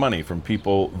lot of money from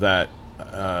people that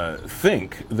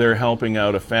think they're helping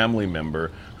out a family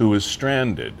member who is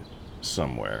stranded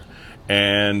somewhere.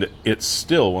 And it's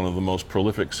still one of the most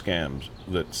prolific scams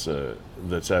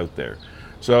that's out there.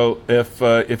 So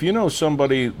if you know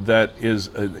somebody that is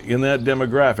in that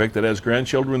demographic that has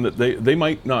grandchildren that they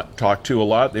might not talk to a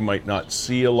lot, they might not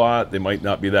see a lot, they might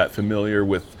not be that familiar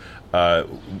with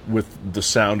the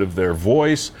sound of their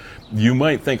voice, you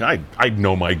might think I'd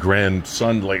know my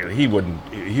grandson, like he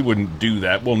wouldn't do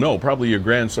that. Well, no, probably your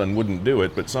grandson wouldn't do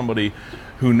it, but somebody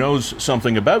who knows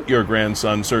something about your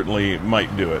grandson certainly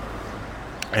might do it.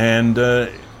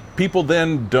 And people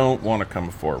then don't want to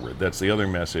come forward. That's the other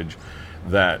message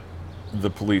that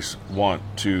the police want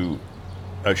to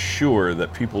assure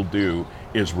that people do,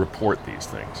 is report these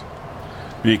things,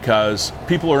 because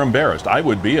people are embarrassed. I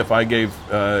would be if I gave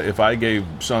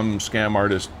some scam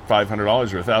artist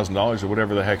 $500 or $1,000 or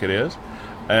whatever the heck it is,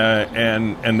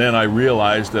 and then I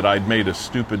realized that I'd made a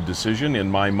stupid decision in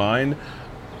my mind.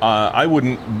 I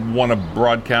wouldn't want to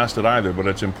broadcast it either, but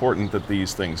it's important that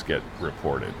these things get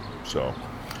reported. So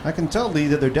I can tell, Lee,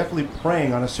 that they're definitely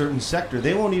preying on a certain sector.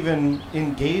 They won't even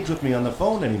engage with me on the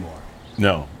phone anymore.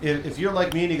 No. If you're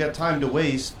like me and you got time to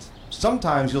waste,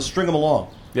 sometimes you'll string them along.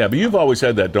 Yeah, but you've always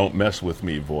had that "don't mess with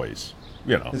me" voice.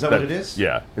 You know. Is that what it is?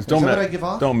 Yeah. Is that what I give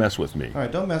off? Don't mess with me. All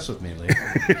right, don't mess with me, Lee.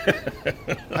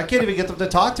 I can't even get them to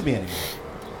talk to me anymore.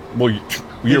 Well,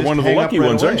 you're one of the lucky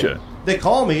ones, aren't you? They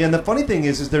call me, and the funny thing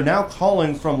is they're now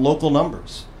calling from local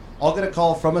numbers. I'll get a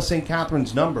call from a St.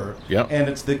 Catharines number, and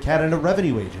it's the Canada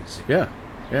Revenue Agency. Yeah,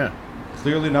 yeah.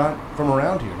 Clearly not from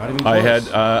around here, not even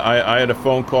close. I had a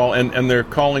phone call, and they're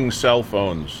calling cell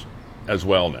phones as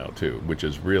well now, too, which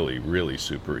is really, really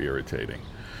super irritating.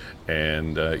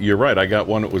 And you're right, I got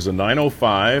one that was a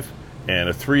 905 and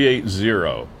a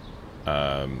 380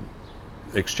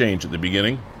 exchange at the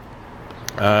beginning,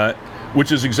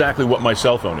 which is exactly what my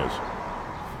cell phone is.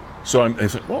 So I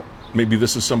said, well, maybe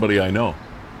this is somebody I know.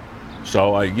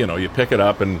 So you pick it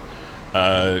up and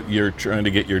you're trying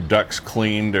to get your ducts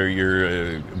cleaned or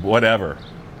your whatever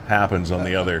happens on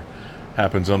the other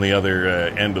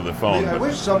end of the phone. I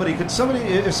wish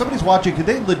if somebody's watching, could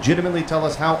they legitimately tell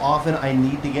us how often I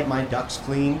need to get my ducts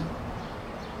cleaned?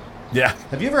 Yeah.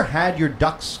 Have you ever had your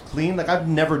ducts cleaned? Like, I've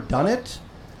never done it.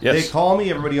 Yes. They call me.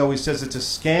 Everybody always says it's a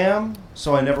scam,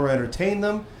 so I never entertain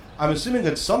them. I'm assuming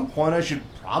at some point I should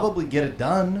probably get it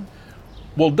done.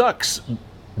 Well, ducts.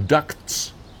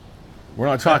 We're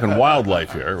not talking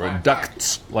wildlife here.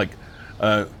 Ducts, like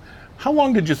How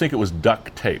long did you think it was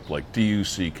duct tape, like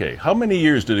D-U-C-K? How many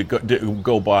years did it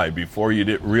go by before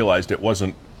you realized it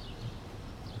wasn't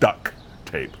duct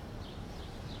tape?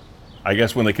 I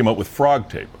guess when they came out with frog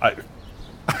tape.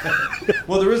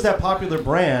 Well, there is that popular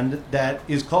brand that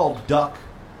is called duct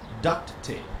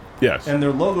tape. Yes. And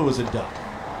their logo is a duck.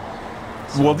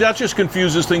 Well, that just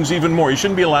confuses things even more. You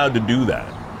shouldn't be allowed to do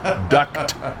that.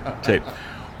 Duct tape.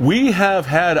 We have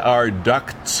had our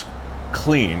ducts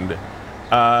cleaned,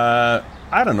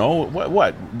 I don't know,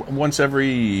 what, once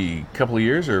every couple of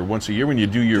years or once a year when you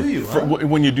do your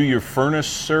when you do your furnace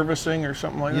servicing or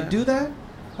something like that? You do that?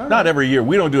 Not every year.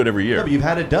 We don't do it every year. No, but you've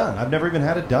had it done. I've never even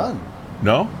had it done.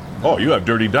 No? Oh, you have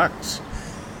dirty ducts.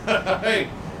 Hey,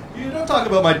 you don't talk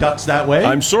about my ducts that way.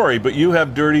 I'm sorry, but you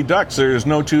have dirty ducts. There's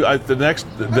no two. How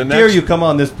dare you come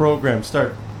on this program?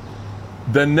 Start.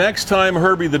 The next time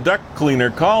Herbie the duct cleaner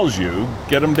calls you,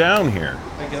 get him down here.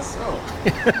 I guess so.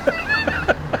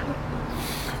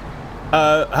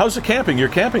 How's the camping? You're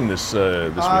camping this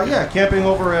weekend? Yeah, camping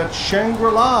over at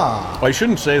Shangri-La. Well, I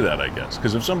shouldn't say that, I guess,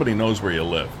 because if somebody knows where you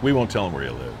live, we won't tell them where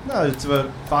you live. No, it's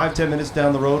about 5-10 minutes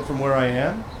down the road from where I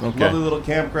am. Okay. Lovely little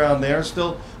campground there.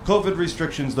 Still COVID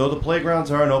restrictions, though. The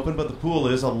playgrounds aren't open, but the pool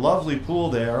is. A lovely pool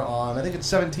there on, I think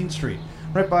it's 17th Street.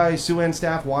 Right by Sue Ann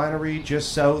Staff Winery,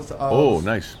 just south of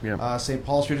nice. Yeah. St.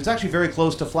 Paul Street. It's actually very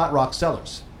close to Flat Rock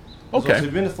Cellars. Okay. So if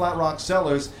you've been to Flat Rock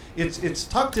Cellars, it's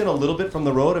tucked in a little bit from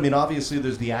the road. I mean, obviously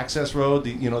there's the access road,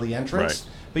 the entrance, Right.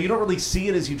 but you don't really see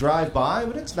it as you drive by.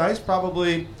 But it's nice.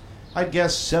 Probably, I'd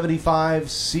guess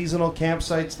 75 seasonal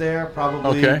campsites there.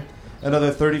 Probably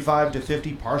another 35 to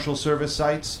 50 partial service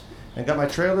sites. And got my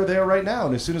trailer there right now.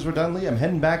 And as soon as we're done, Lee, I'm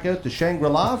heading back out to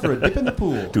Shangri-La for a dip in the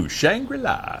pool. To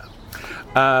Shangri-La.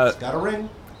 It's got a ring.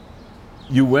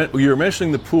 You were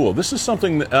mentioning the pool. This is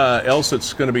something else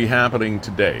that's going to be happening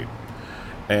today.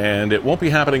 And it won't be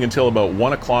happening until about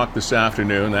 1 o'clock this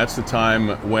afternoon. That's the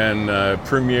time when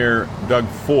Premier Doug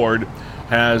Ford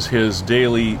has his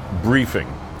daily briefing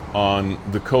on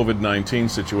the COVID-19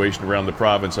 situation around the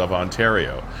province of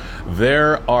Ontario.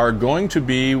 There are going to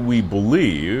be, we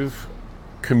believe,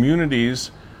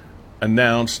 communities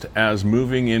announced as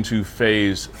moving into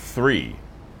phase 3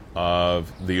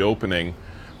 of the opening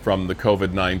from the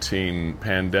COVID-19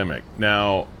 pandemic.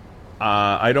 Now,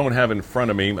 I don't have in front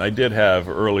of me, I did have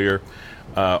earlier,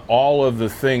 all of the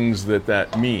things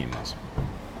that means.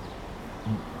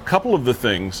 A couple of the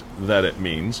things that it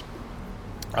means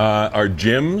are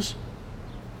gyms,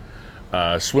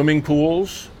 swimming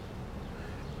pools,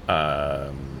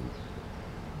 I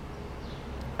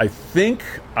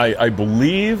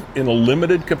believe in a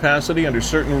limited capacity under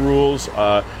certain rules,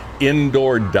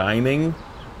 indoor dining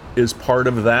is part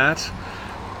of that.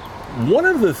 One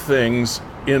of the things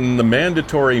in the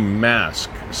mandatory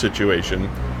mask situation,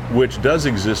 which does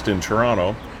exist in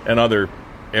Toronto and other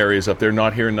areas up there,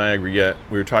 not here in Niagara yet,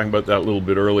 we were talking about that a little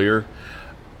bit earlier,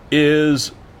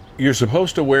 is you're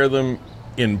supposed to wear them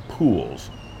in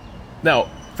pools. Now,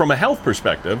 from a health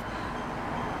perspective,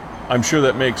 I'm sure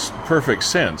that makes perfect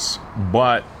sense,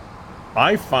 but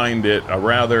I find it a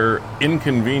rather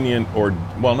inconvenient, or,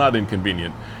 well, not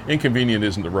inconvenient, inconvenient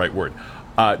isn't the right word,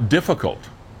 difficult,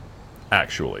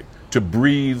 actually, to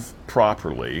breathe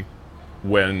properly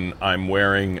when I'm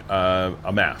wearing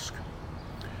a mask.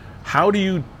 How do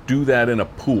you do that in a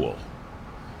pool?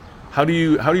 How do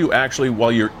you actually,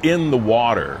 while you're in the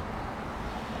water,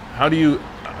 how do you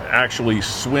actually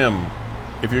swim?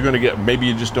 If you're going to get, maybe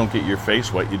you just don't get your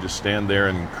face wet, you just stand there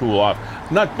and cool off.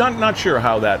 Not sure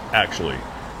how that actually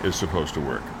is supposed to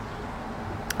work.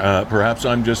 Perhaps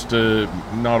I'm just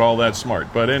not all that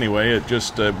smart. But anyway, it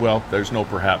just, well, there's no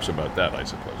perhaps about that, I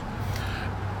suppose.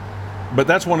 But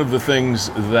that's one of the things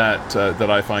that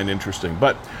I find interesting.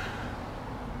 But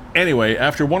anyway,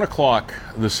 after 1 o'clock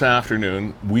this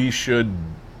afternoon, we should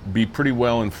be pretty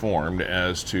well informed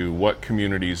as to what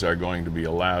communities are going to be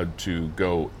allowed to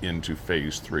go into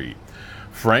phase 3.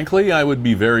 Frankly, I would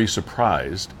be very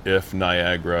surprised if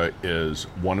Niagara is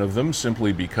one of them,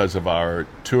 simply because of our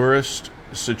tourist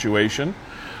situation.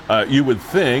 You would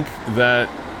think that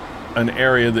an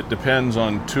area that depends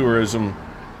on tourism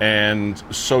and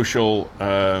social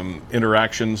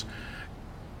interactions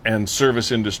and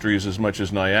service industries as much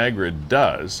as Niagara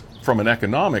does, from an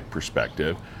economic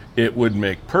perspective, it would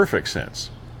make perfect sense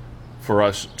for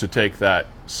us to take that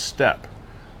step.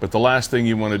 But the last thing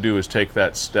you want to do is take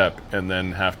that step and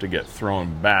then have to get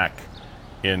thrown back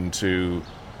into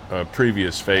a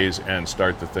previous phase and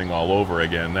start the thing all over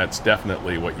again. That's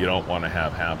definitely what you don't want to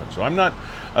have happen. So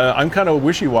I'm kind of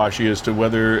wishy-washy as to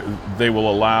whether they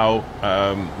will allow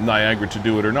Niagara to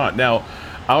do it or not. Now,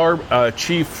 our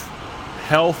chief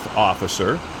health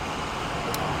officer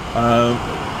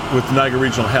with Niagara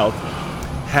Regional Health,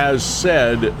 has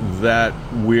said that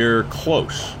we're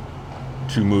close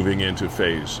to moving into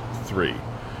phase 3.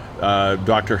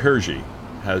 Dr. Hergé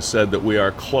has said that we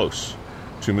are close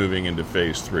to moving into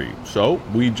phase 3. So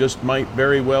we just might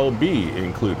very well be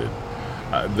included.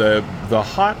 The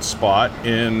hot spot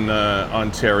in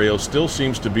Ontario still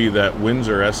seems to be that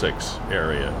Windsor-Essex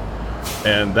area.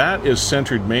 And that is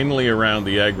centered mainly around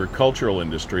the agricultural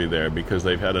industry there, because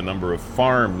they've had a number of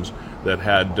farms that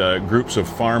had groups of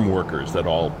farm workers that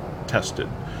all tested.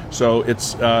 So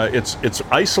it's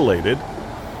isolated.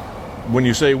 When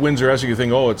you say Windsor-Essex, you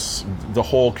think, oh, it's the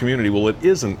whole community. Well, it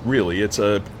isn't really. It's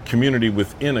a community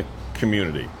within a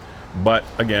community. But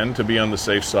again, to be on the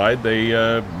safe side, they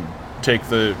take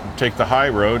the high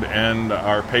road and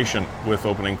are patient with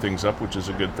opening things up, which is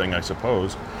a good thing, I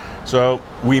suppose. So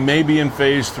we may be in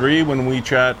phase 3 when we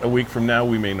chat a week from now.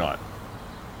 We may not.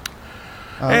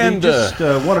 And just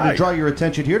wanted to draw your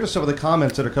attention here to some of the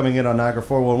comments that are coming in on Niagara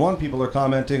 411. People are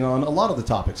commenting on a lot of the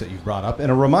topics that you've brought up.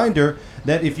 And a reminder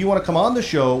that if you want to come on the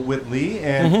show with Lee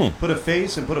and put a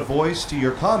face and put a voice to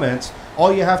your comments,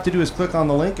 all you have to do is click on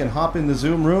the link and hop in the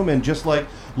Zoom room. And just like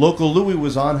Local Louie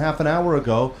was on half an hour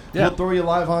ago, we'll throw you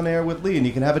live on air with Lee. And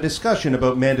you can have a discussion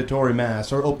about mandatory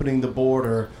masks or opening the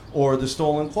border or the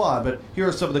stolen quad. But here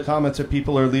are some of the comments that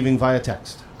people are leaving via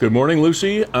text. Good morning,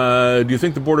 Lucy. Do you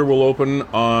think the border will open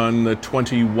on the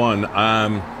 21?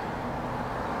 I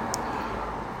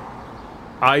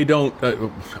don't.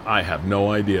 I have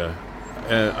no idea.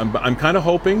 I'm kind of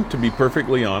hoping, to be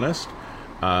perfectly honest,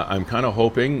 I'm kind of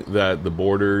hoping that the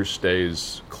border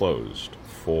stays closed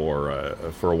for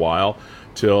a while,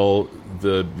 till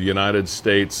the United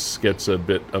States gets a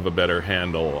bit of a better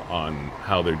handle on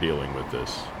how they're dealing with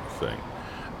this thing.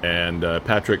 And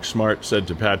Patrick Smart said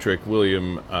to Patrick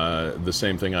William the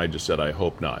same thing I just said, I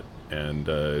hope not. And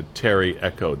Terry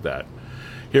echoed that.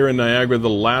 Here in Niagara, the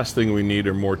last thing we need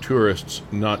are more tourists,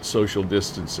 not social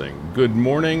distancing. Good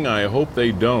morning. I hope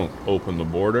they don't open the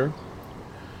border.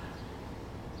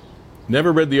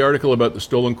 Never read the article about the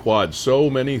stolen quad. So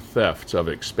many thefts of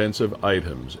expensive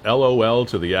items. LOL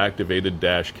to the activated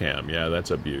dash cam. Yeah,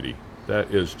 that's a beauty.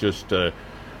 That is just,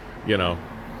 you know,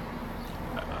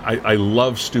 I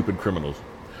love stupid criminals.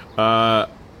 I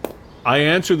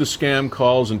answer the scam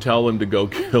calls and tell them to go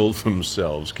kill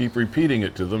themselves. Keep repeating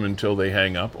it to them until they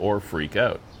hang up or freak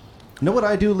out. You know what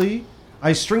I do, Lee?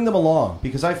 I string them along,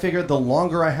 because I figured the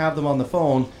longer I have them on the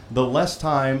phone, the less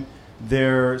time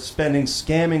they're spending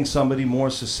scamming somebody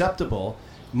more susceptible.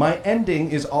 My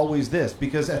ending is always this,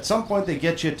 because at some point they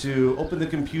get you to open the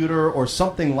computer or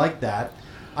something like that.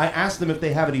 I ask them if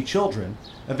they have any children.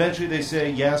 Eventually they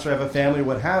say yes, or have a family, or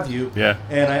what have you. Yeah.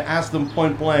 And I ask them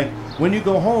point blank, when you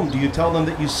go home, do you tell them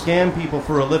that you scam people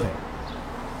for a living?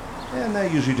 And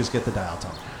they usually just get the dial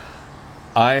tone.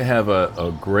 I have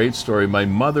a great story. My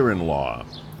mother-in-law,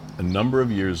 a number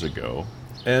of years ago,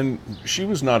 and she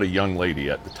was not a young lady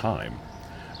at the time,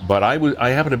 but I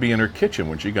happened to be in her kitchen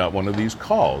when she got one of these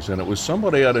calls, and it was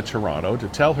somebody out of Toronto to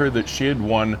tell her that she had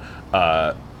won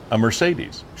a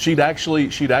Mercedes. She'd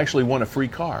actually won a free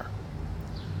car.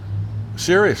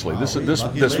 Seriously, this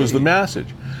was the message.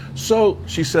 So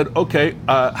she said, okay,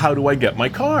 how do I get my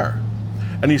car?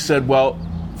 And he said, well,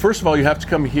 first of all, you have to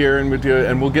come here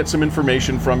and we'll get some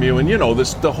information from you, and you know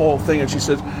the whole thing. And she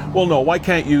said, well, no, why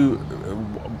can't you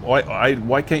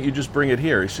just bring it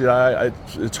here? She said,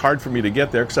 it's hard for me to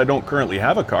get there because I don't currently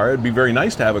have a car. It'd be very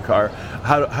nice to have a car.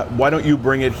 Why don't you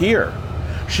bring it here?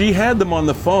 She had them on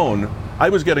the phone. I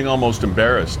was getting almost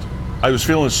embarrassed. I was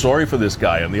feeling sorry for this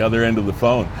guy on the other end of the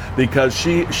phone, because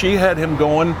she had him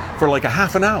going for like a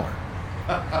half an hour,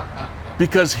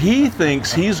 because he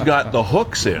thinks he's got the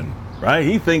hooks in, right?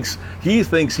 He thinks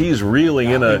he's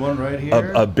reeling in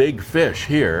a big fish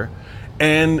here.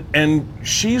 And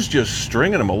she's just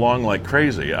stringing him along like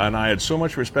crazy, and I had so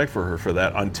much respect for her for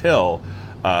that until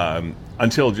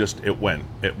just it went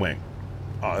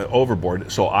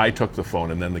overboard. So I took the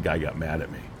phone, and then the guy got mad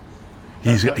at me.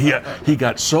 He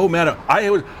got so mad at I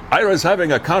was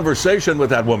having a conversation with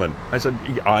that woman. I said,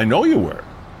 I know you were.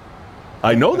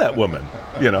 I know that woman.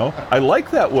 You know, I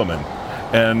like that woman,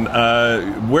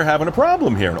 and we're having a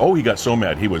problem here. And oh, he got so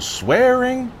mad. He was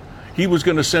swearing. He was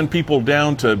going to send people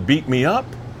down to beat me up,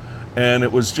 and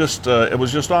it was just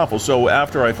awful. So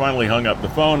after I finally hung up the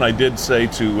phone, I did say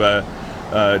to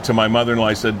my mother-in-law,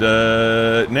 I said,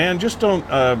 Nan, just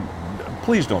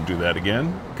please don't do that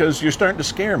again, because you're starting to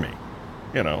scare me,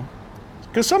 you know,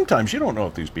 because sometimes you don't know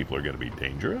if these people are going to be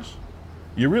dangerous.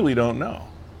 You really don't know.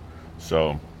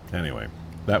 So anyway,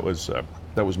 that was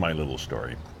my little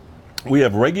story. We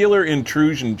have regular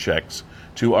intrusion checks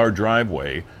to our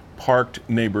driveway parked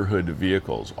neighborhood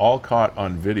vehicles, all caught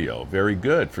on video. Very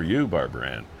good for you, Barbara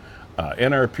Ann.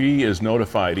 NRP is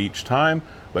notified each time,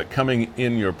 but coming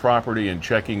in your property and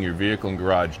checking your vehicle and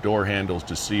garage door handles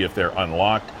to see if they're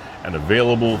unlocked and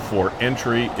available for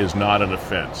entry is not an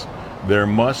offense. There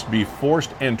must be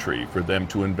forced entry for them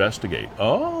to investigate.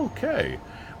 Oh, okay.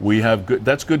 We have good,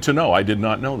 that's good to know. I did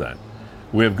not know that.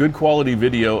 We have good quality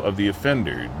video of the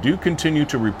offender. Do continue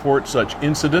to report such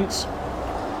incidents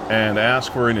and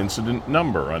ask for an incident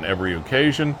number on every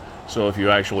occasion. So if you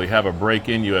actually have a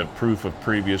break-in, you have proof of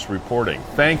previous reporting.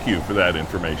 Thank you for that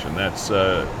information. That's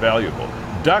valuable.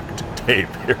 Duct tape,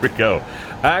 here we go,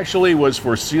 actually was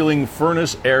for sealing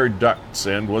furnace air ducts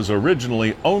and was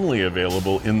originally only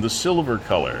available in the silver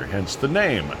color, hence the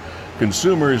name.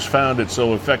 Consumers found it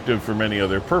so effective for many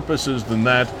other purposes than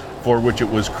that for which it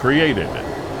was created.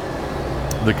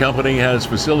 The company has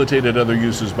facilitated other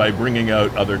uses by bringing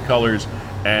out other colors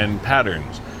and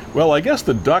patterns. Well, I guess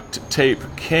the duct tape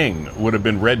king would have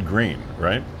been red-green,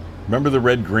 right? Remember the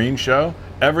red-green show?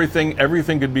 Everything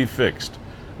could be fixed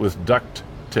with duct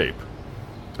tape,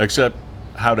 except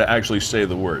how to actually say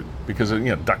the word, because,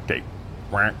 duct tape.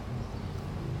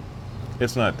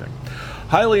 It's not a thing.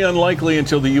 Highly unlikely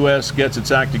until the U.S. gets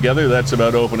its act together. That's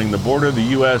about opening the border. The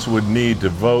U.S. would need to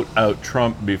vote out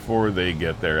Trump before they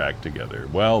get their act together.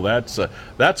 Well, that's a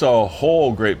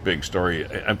whole great big story.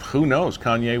 Who knows?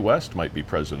 Kanye West might be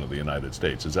president of the United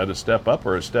States. Is that a step up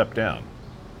or a step down?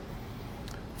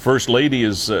 First lady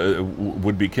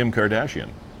would be Kim Kardashian.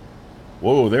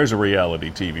 Whoa, there's a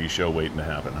reality TV show waiting to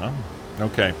happen, huh?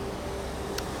 Okay.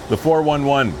 The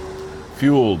 411.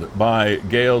 Fueled by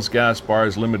Gales Gas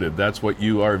Bars Limited. That's what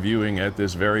you are viewing at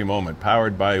this very moment.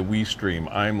 Powered by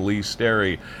WeStream. I'm Lee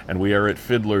Sterry, and we are at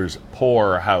Fiddler's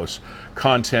Poorhouse.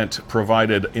 Content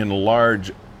provided in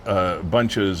large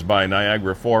bunches by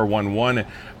Niagara 411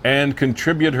 and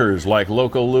contributors like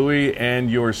Local Louie and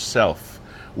yourself.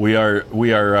 We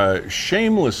are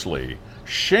shamelessly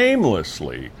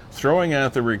throwing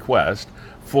out the request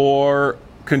for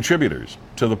contributors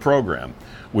to the program.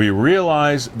 We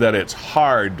realize that it's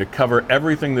hard to cover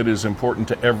everything that is important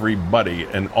to everybody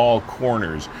in all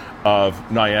corners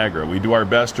of Niagara. We do our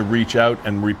best to reach out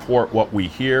and report what we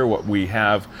hear, what we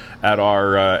have at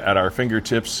our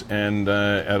fingertips and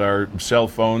at our cell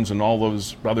phones and all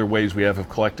those other ways we have of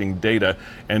collecting data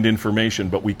and information,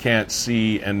 but we can't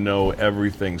see and know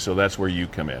everything, so that's where you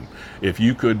come in. If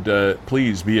you could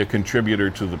please be a contributor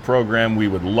to the program, we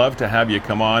would love to have you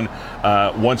come on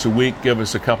once a week, give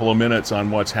us a couple of minutes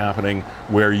on what's happening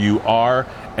where you are,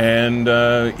 and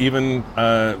even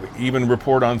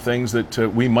report on things that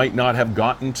we might not have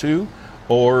gotten to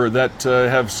or that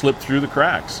have slipped through the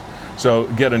cracks. So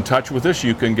get in touch with us.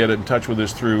 You can get in touch with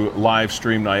us through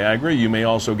Livestream Niagara. You may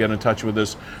also get in touch with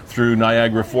us through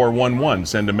Niagara 411.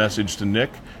 Send a message to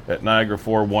Nick at Niagara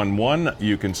 411.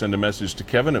 You can send a message to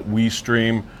Kevin at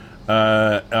WeStream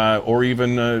or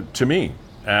even to me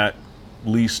at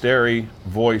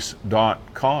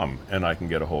LeeSterryVoice.com, and I can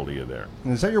get a hold of you there.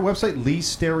 And is that your website,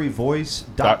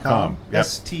 LeeSterryVoice.com? Yep.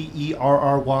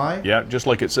 STERRY? Yeah, just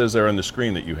like it says there on the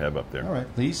screen that you have up there. All right,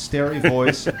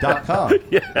 LeeSterryVoice.com.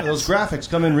 Yes. Those graphics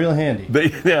come in real handy. They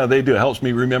do. It helps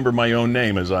me remember my own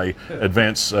name as I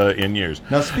advance in years.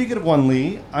 Now, speaking of one,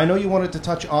 Lee, I know you wanted to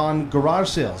touch on garage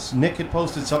sales. Nick had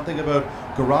posted something about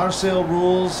garage sale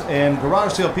rules, and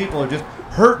garage sale people are just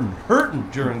hurting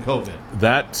during COVID.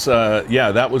 That's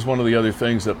that was one of the other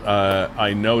things that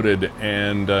I noted,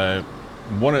 and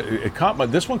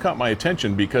this one caught my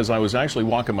attention because I was actually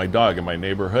walking my dog in my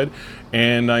neighborhood,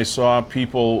 and I saw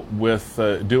people with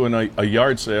doing a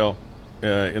yard sale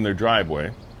in their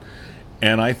driveway,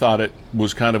 and I thought it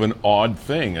was kind of an odd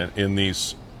thing in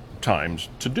these times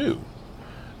to do,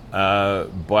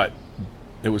 but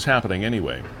it was happening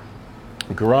anyway.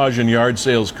 Garage and yard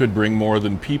sales could bring more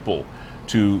than people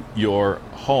to your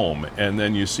home, and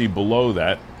then you see below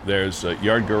that there's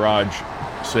yard garage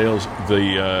sales,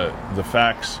 the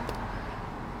facts,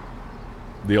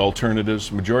 the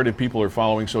alternatives. Majority of people are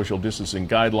following social distancing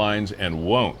guidelines and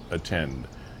won't attend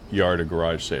yard or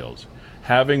garage sales.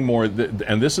 Having more,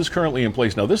 and this is currently in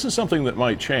place. Now, this is something that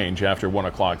might change after 1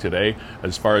 o'clock today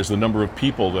as far as the number of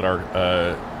people that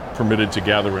are permitted to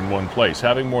gather in one place.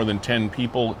 Having more than 10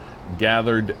 people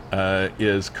gathered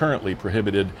is currently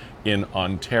prohibited in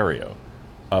Ontario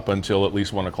up until at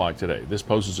least 1 o'clock today. This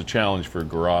poses a challenge for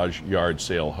garage yard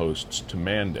sale hosts to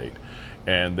mandate.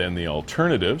 And then the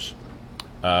alternatives,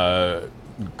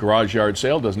 garage yard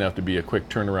sale doesn't have to be a quick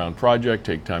turnaround project,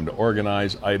 take time to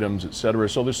organize items, etc.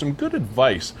 So there's some good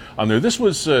advice on there. This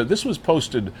was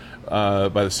posted by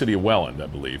the city of Welland, I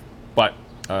believe, but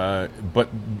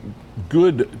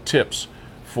good tips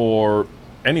for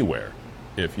anywhere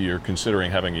if you're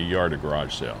considering having a yard or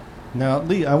garage sale. Now,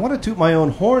 Lee, I want to toot my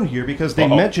own horn here because they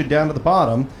Uh-oh. mentioned down at the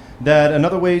bottom that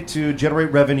another way to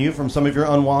generate revenue from some of your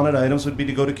unwanted items would be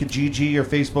to go to Kijiji or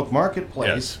Facebook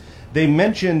Marketplace. Yes. They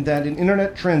mentioned that an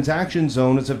internet transaction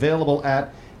zone is available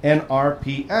at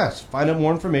NRPS. Find out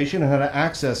more information on how to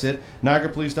access it.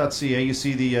 NiagaraPolice.ca. You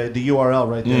see the URL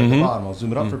right there at the bottom. I'll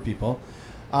zoom it up for people.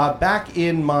 Back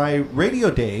in my radio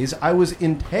days, I was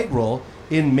integral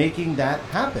in making that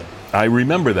happen. I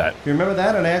remember that. You remember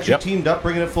that? And I actually Yep. teamed up,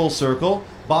 bringing it full circle.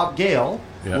 Bob Gale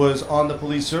Yep. was on the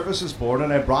police services board,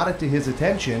 and I brought it to his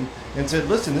attention and said,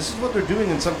 listen, this is what they're doing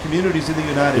in some communities in the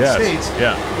United Yes. States,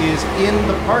 Yeah. is in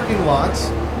the parking lots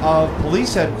of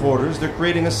police headquarters, they're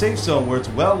creating a safe zone where it's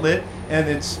well lit and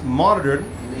it's monitored.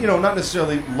 You know, not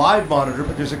necessarily live monitor,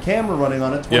 but there's a camera running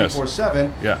on it Yes.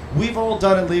 24/7. Yeah. We've all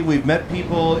done it, Lee. We've met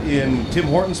people in Tim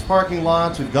Hortons parking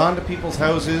lots. We've gone to people's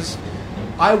houses.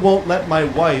 I won't let my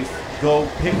wife go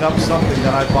pick up something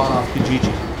that I bought off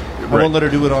Kijiji. I Right. won't let her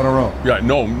do it on her own. Yeah,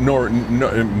 no,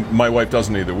 my wife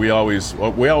doesn't either. We always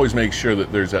make sure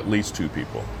that there's at least two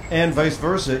people. And vice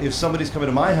versa. If somebody's coming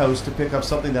to my house to pick up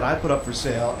something that I put up for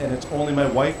sale and it's only my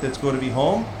wife that's going to be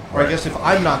home, or I Right. guess if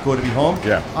I'm not going to be home,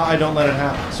 Yeah. I don't let it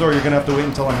happen. Sorry, you're going to have to wait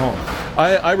until I'm home.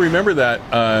 I remember that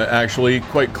actually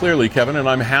quite clearly, Kevin, and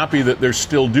I'm happy that they're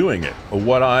still doing it.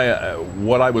 What I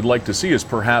would like to see is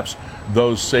perhaps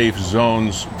those safe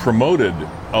zones promoted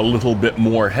a little bit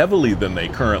more heavily than they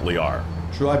currently are.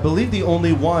 True. I believe the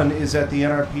only one is at the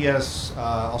NRPS,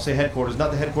 I'll say headquarters,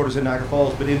 not the headquarters in Niagara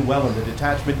Falls, but in Welland, the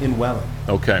detachment in Welland.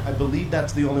 Okay. I believe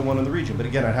that's the only one in the region. But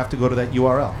again, I'd have to go to that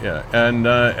URL. Yeah, and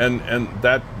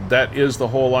that is the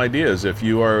whole idea. Is if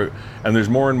you are, and there's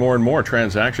more and more and more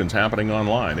transactions happening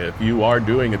online. If you are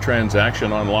doing a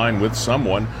transaction online with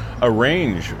someone,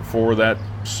 arrange for that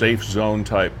safe zone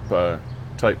type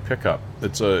pickup.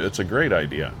 It's a great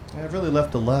idea. I've really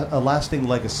left a lasting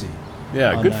legacy.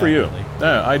 Yeah, on good for that, you. really.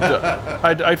 Yeah,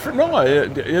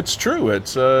 no, it's true.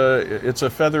 It's a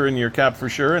feather in your cap for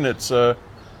sure, and it's a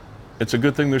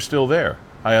good thing they're still there.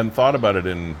 I hadn't thought about it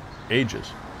in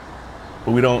ages,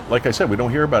 but we don't. Like I said, we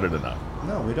don't hear about it enough.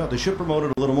 No, we don't. They should promote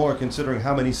it a little more, considering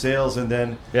how many sales, and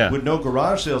then Yeah. with no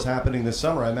garage sales happening this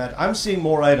summer, I'm seeing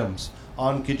more items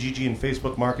on Kijiji and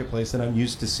Facebook Marketplace than I'm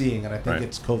used to seeing, and I think Right.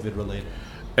 it's COVID related.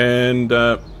 And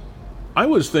I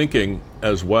was thinking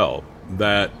as well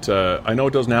that I know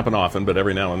it doesn't happen often, but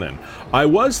every now and then, I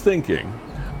was thinking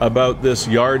about this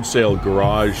yard sale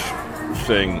garage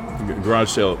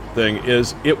sale thing.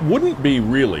 Is it wouldn't be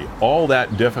really all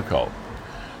that difficult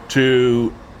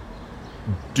to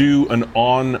do an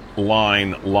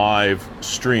online live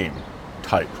stream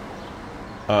type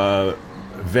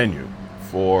venue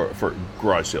for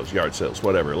garage sales, yard sales,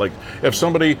 whatever. Like if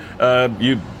somebody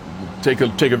you take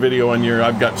a video on your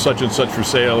I've got such and such for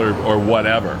sale or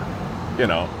whatever, you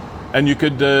know, and you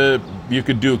could do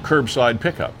curbside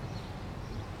pickup,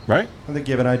 right? I think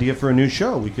you have an idea for a new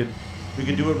show. We could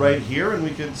do it right here, and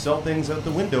we could sell things out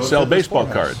the window. Sell at the baseball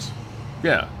Sporthouse. cards.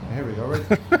 Yeah. Here we go,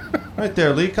 right, right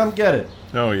there, Lee. Come get it.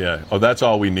 Oh yeah. Oh, that's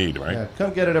all we need, right? Yeah,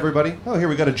 come get it, everybody. Oh, here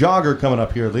we got a jogger coming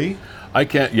up here, Lee. I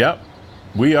can't. Yep.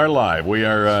 We are live. We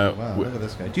are. Wow, look at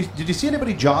this guy. Did you see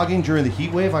anybody jogging during the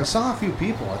heat wave? I saw a few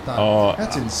people. I thought,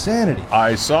 that's insanity.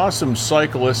 I saw some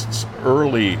cyclists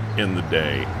early in the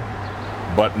day,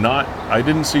 but I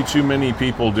didn't see too many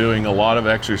people doing a lot of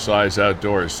exercise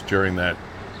outdoors during that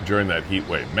heat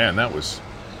wave. Man, that was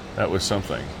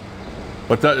something.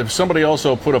 But if somebody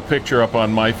also put a picture up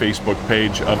on my Facebook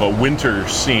page of a winter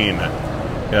scene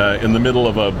in the middle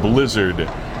of a blizzard,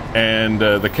 and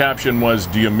the caption was,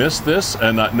 "Do you miss this?"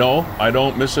 And no, I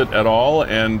don't miss it at all.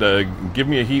 And give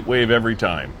me a heat wave every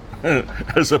time,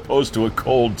 as opposed to a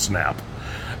cold snap.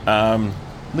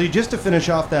 Lee, just to finish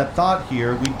off that thought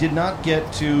here, we did not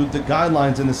get to the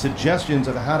guidelines and the suggestions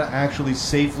of how to actually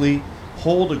safely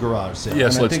hold a garage sale.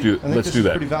 Yes, And I let's think do this is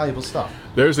that. pretty valuable stuff.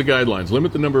 There's the guidelines.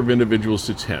 Limit the number of individuals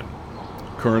to 10.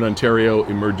 Current Ontario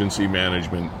emergency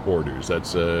management orders.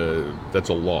 That's a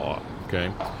law.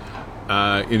 Okay.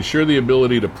 Ensure the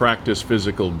ability to practice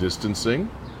physical distancing.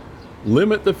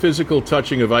 Limit the physical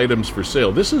touching of items for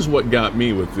sale. This is what got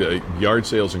me with the yard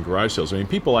sales and garage sales. I mean,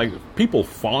 people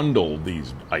fondle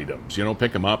these items. You know,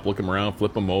 pick them up, look them around,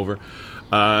 flip them over.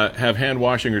 Have hand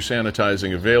washing or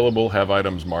sanitizing available. Have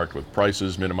items marked with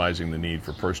prices, minimizing the need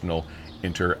for personal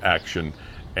interaction,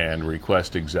 and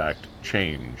request exact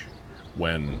change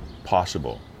when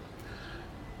possible.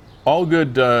 All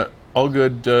good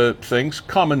things,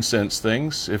 common sense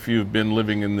things. If you've been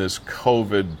living in this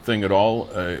COVID thing at all,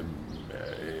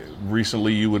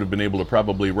 recently you would have been able to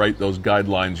probably write those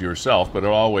guidelines yourself, but it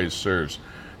always serves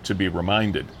to be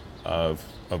reminded of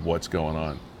what's going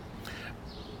on.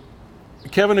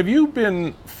 Kevin, have you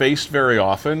been faced very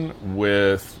often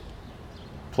with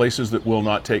places that will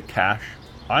not take cash?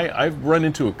 I've run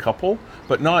into a couple,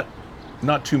 but not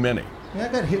too many. Yeah,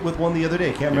 I got hit with one the other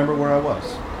day. Can't remember where I was.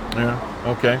 Yeah,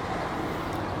 okay.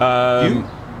 You?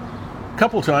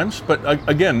 Couple times, but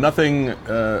again, nothing.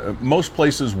 Most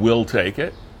places will take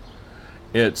it.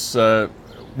 It's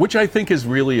which I think is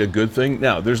really a good thing.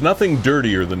 Now, there's nothing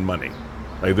dirtier than money.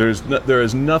 Like there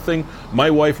is nothing. My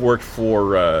wife worked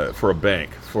for a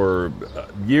bank for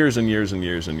years and years and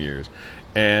years and years,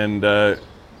 and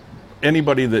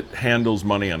anybody that handles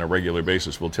money on a regular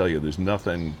basis will tell you there's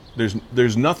nothing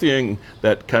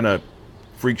that kind of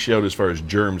freaks you out as far as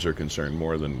germs are concerned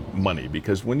more than money,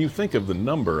 because when you think of the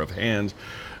number of hands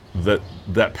that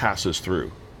passes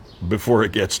through before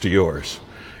it gets to yours,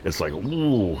 it's like,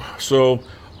 ooh. So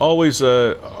always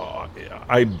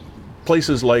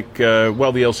places like the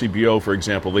LCBO, for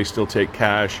example, they still take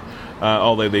cash,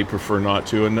 although they prefer not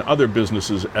to, and other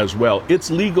businesses as well. It's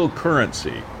legal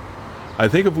currency. I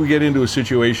think if we get into a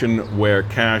situation where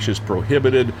cash is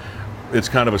prohibited, it's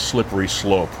kind of a slippery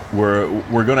slope. We're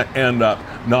going to end up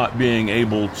not being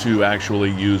able to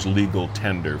actually use legal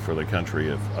tender for the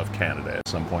country of Canada at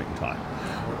some point in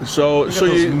time. So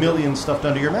those millions stuffed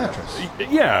under your mattress.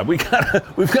 Yeah, we've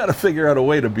got to figure out a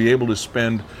way to be able to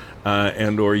spend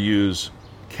and or use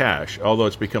cash, although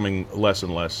it's becoming less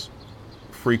and less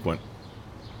frequent.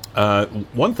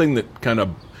 One thing that kind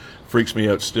of freaks me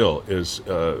out still is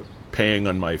paying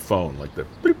on my phone, like the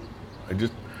bloop.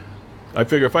 I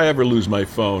figure if I ever lose my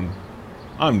phone,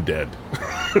 I'm dead.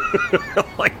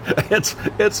 Like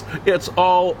it's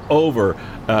all over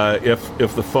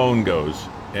if the phone goes.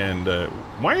 And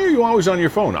why are you always on your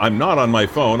phone? I'm not on my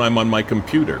phone. I'm on my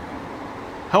computer.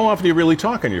 How often do you really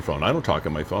talk on your phone? I don't talk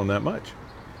on my phone that much.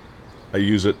 I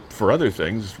use it for other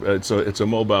things. It's a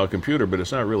mobile computer, but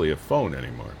it's not really a phone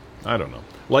anymore. I don't know.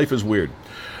 Life is weird.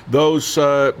 Those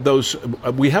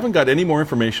we haven't got any more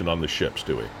information on the ships,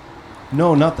 do we?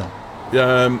 No, nothing.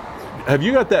 Have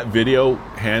you got that video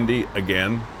handy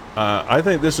again? I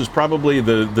think this is probably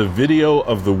the Video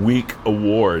of the Week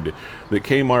award that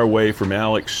came our way from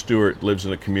Alex Stewart, lives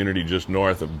in a community just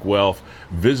north of Guelph,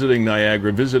 visiting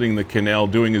Niagara, visiting the canal,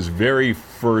 doing his very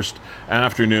first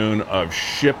afternoon of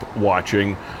ship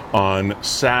watching on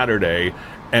Saturday,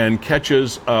 and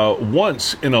catches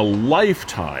once in a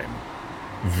lifetime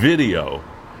video.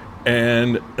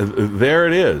 And there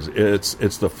it is.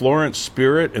 It's the Florence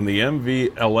Spirit and the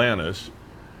MV Atlantis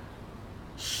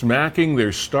smacking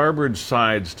their starboard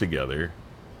sides together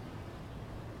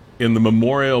in the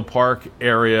Memorial Park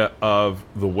area of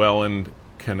the Welland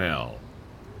Canal.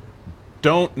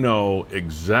 Don't know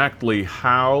exactly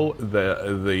how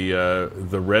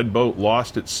the red boat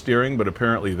lost its steering, but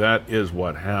apparently that is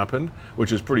what happened,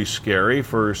 which is pretty scary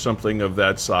for something of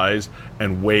that size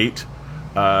and weight.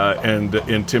 And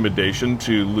intimidation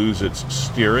to lose its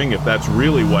steering. If that's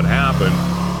really what happened,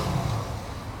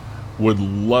 would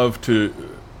love to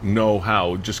know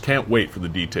how. Just can't wait for the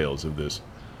details of this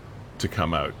to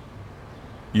come out.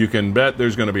 You can bet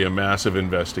there's going to be a massive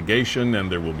investigation,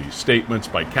 and there will be statements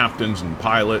by captains and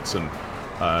pilots and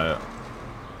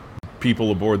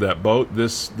people aboard that boat.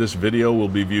 This video will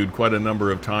be viewed quite a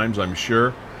number of times, I'm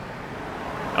sure.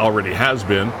 Already has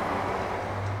been.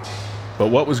 But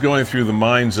what was going through the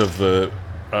minds of the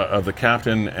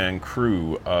captain and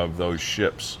crew of those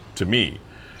ships, to me,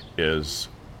 is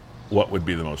what would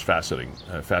be the most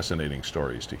fascinating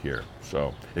stories to hear.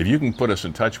 So, if you can put us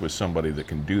in touch with somebody that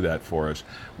can do that for us,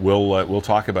 we'll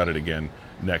talk about it again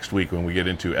next week when we get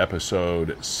into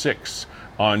episode 6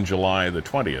 on July the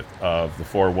 20th of the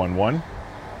 411,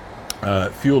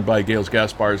 fueled by Gales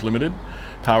Gas Bars Limited,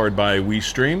 powered by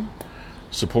WeStream,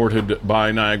 supported by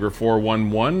Niagara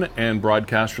 411, and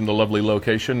broadcast from the lovely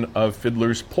location of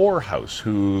Fiddler's Poorhouse,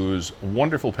 whose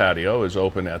wonderful patio is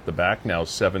open at the back now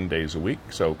 7 days a week.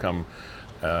 So come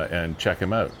and check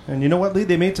him out. And you know what, Lee?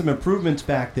 They made some improvements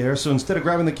back there. So instead of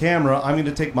grabbing the camera, I'm going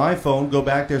to take my phone, go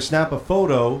back there, snap a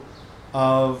photo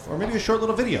of, or maybe a short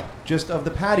little video, just of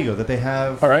the patio that they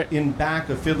have in back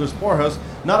of Fiddler's Poorhouse.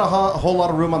 Not a whole lot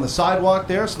of room on the sidewalk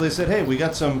there, so they said, hey, we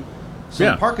got some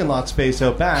parking lot space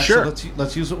out back, sure. So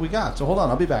let's use what we got. So hold on,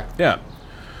 I'll be back. Yeah.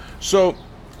 So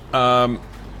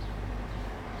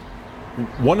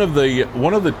one of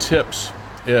the tips,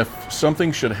 if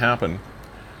something should happen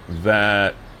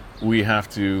that we have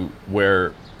to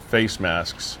wear face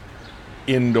masks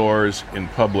indoors in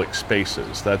public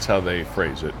spaces, that's how they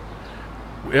phrase it.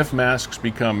 If masks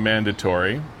become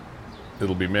mandatory,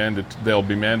 they'll be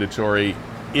mandatory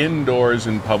indoors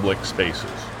in public spaces.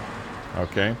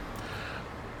 Okay?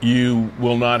 you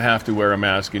will not have to wear a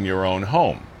mask in your own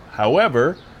home.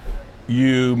 However,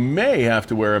 you may have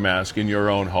to wear a mask in your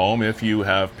own home if you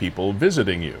have people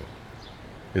visiting you.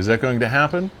 Is that going to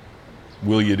happen?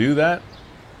 Will you do that?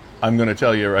 I'm going to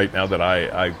tell you right now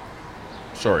that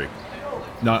sorry.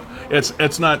 No,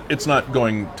 it's not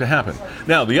going to happen.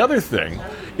 Now, the other thing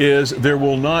is there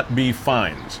will not be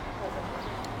fines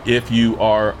if you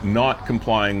are not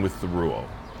complying with the rule.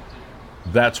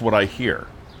 That's what I hear.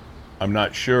 I'm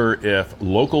not sure if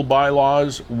local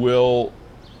bylaws will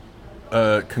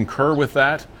concur with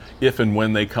that if and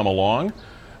when they come along,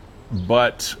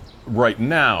 but right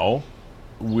now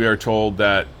we are told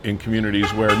that in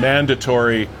communities where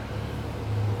mandatory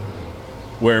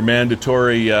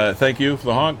thank you for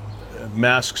the honk,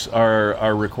 masks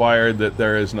are required, that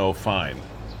there is no fine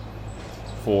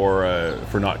for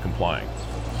not complying.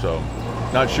 So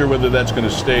not sure whether that's going to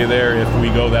stay there if we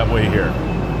go that way here.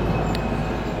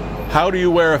 How do you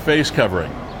wear a face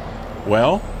covering?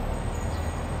 Well,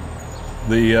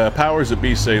 the powers that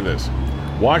be say this: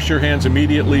 wash your hands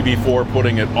immediately before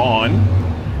putting it on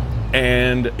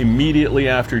and immediately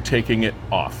after taking it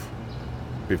off.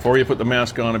 Before you put the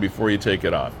mask on and before you take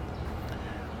it off.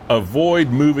 Avoid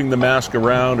moving the mask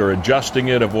around or adjusting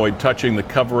it. Avoid touching the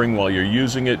covering while you're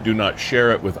using it. Do not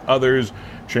share it with others.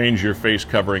 Change your face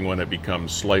covering when it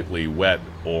becomes slightly wet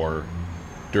or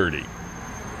dirty.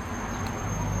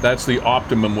 That's the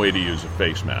optimum way to use a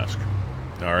face mask.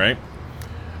 All right.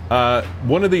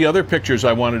 One of the other pictures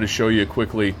I wanted to show you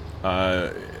quickly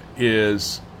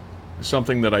is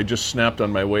something that I just snapped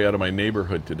on my way out of my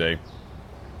neighborhood today.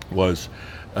 Was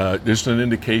just an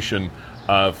indication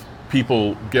of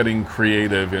people getting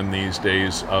creative in these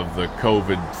days of the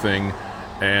COVID thing,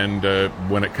 and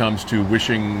when it comes to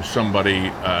wishing somebody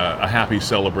a happy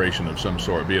celebration of some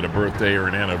sort, be it a birthday or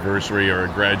an anniversary or a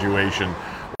graduation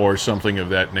or something of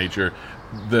that nature.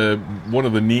 One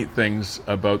of the neat things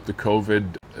about the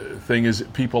COVID thing is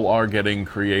people are getting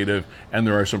creative, and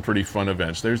there are some pretty fun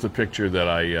events. There's the picture that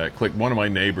I clicked. One of my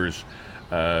neighbors'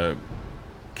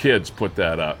 kids put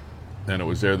that up, and it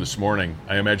was there this morning.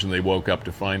 I imagine they woke up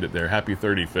to find it there. Happy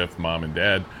 35th, Mom and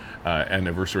Dad,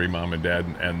 anniversary, Mom and Dad,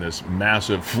 and this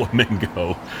massive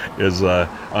flamingo is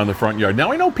on the front yard.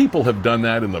 Now, I know people have done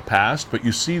that in the past, but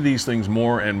you see these things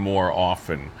more and more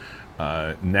often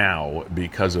now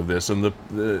because of this. And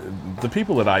the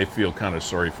people that I feel kind of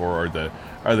sorry for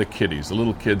are the kiddies, the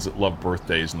little kids that love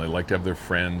birthdays and they like to have their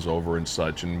friends over and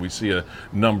such. And we see a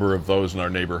number of those in our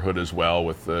neighborhood as well,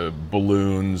 with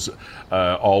balloons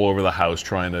all over the house,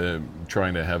 trying to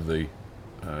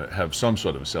have some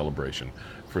sort of celebration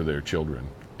for their children.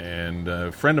 And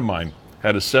a friend of mine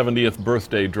had a 70th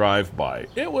birthday drive-by.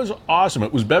 It was awesome.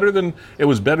 It was better than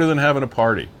having a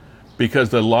party, because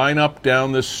the lineup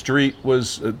down this street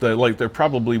was there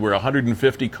probably were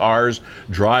 150 cars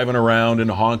driving around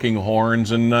and honking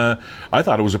horns, and I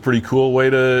thought it was a pretty cool way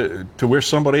to wish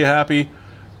somebody a happy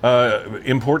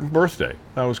important birthday.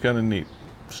 That was kind of neat.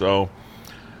 So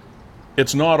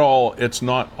it's not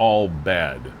all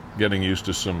bad getting used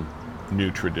to some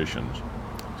new traditions.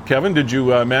 Kevin, did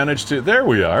you manage to? There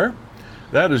we are.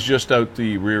 That is just out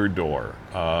the rear door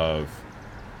of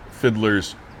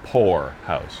Fiddler's Pour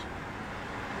House.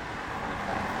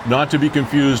 Not to be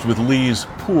confused with Lee's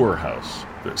Poor House.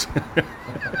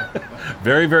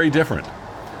 Very, very different.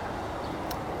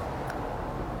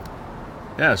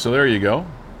 Yeah, so there you go.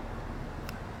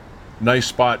 Nice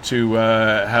spot to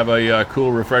have a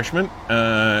cool refreshment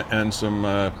and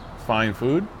some fine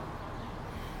food.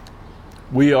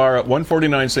 We are at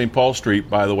 149 St. Paul Street,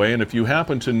 by the way, and if you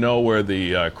happen to know where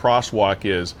the crosswalk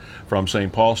is from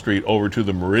St. Paul Street over to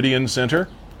the Meridian Center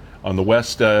on the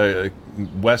west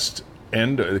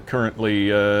end,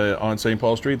 currently on St.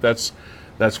 Paul Street, that's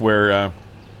where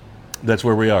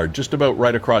we are. Just about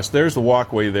right across. There's the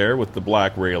walkway there with the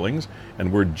black railings,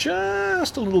 and we're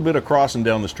just a little bit across and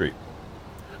down the street.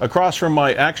 Right across from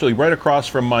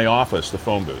my office, the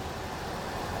phone booth.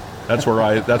 That's where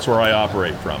I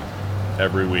operate from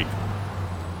every week.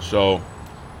 So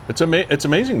it's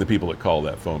amazing the people that call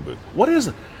that phone booth. What is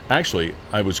it? Actually,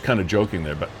 I was kind of joking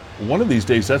there, but one of these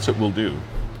days that's what we'll do.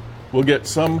 We'll get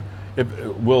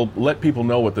we'll let people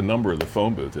know what the number of the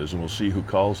phone booth is, and we'll see who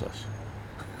calls us.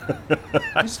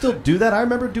 You still do that? I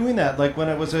remember doing that, like when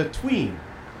I was a tween.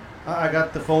 I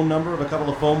got the phone number of a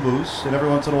couple of phone booths, and every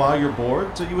once in a while you're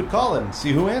bored, so you would call it and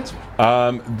see who answered.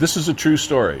 This is a true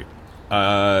story.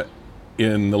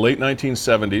 In the late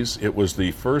 1970s, it was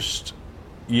the first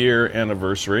year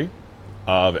anniversary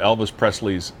of Elvis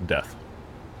Presley's death.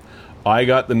 I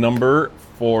got the number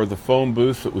for the phone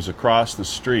booth that was across the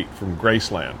street from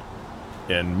Graceland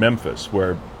in Memphis,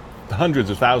 where hundreds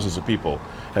of thousands of people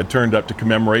had turned up to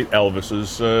commemorate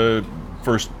Elvis's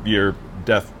first year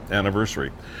death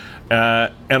anniversary.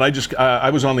 And I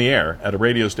was on the air at a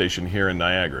radio station here in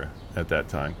Niagara at that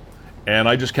time, and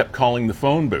I just kept calling the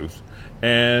phone booth,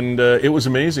 and it was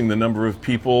amazing the number of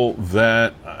people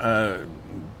that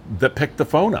picked the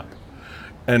phone up,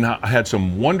 and I had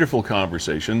some wonderful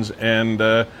conversations. And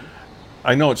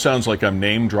I know it sounds like I'm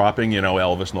name dropping,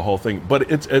 Elvis and the whole thing,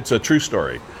 but it's a true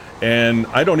story, and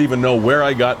I don't even know where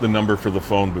I got the number for the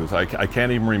phone booth. I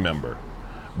can't even remember.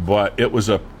 But it was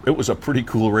a pretty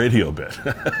cool radio bit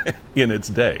in its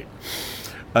day.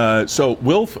 So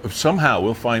we'll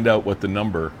find out what the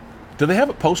number. Do they have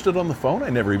it posted on the phone? I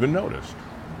never even noticed.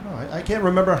 No, I can't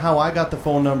remember how I got the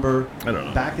phone number I don't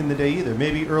know. back in the day either.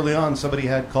 Maybe early on somebody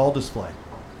had call display.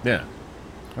 Yeah.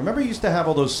 I remember you used to have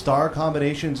all those star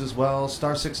combinations as well.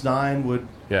 Star 69 would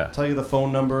tell you the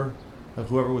phone number of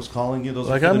whoever was calling you. Those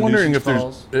like, are I'm wondering if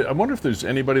calls. I wonder if there's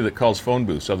anybody that calls phone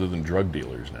booths other than drug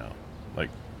dealers now,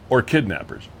 or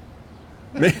kidnappers.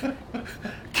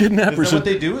 Kidnappers. Is that what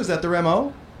they do? Is that their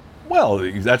MO? Well,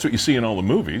 that's what you see in all the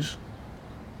movies.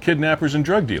 Kidnappers and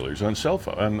drug dealers on cell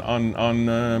phone,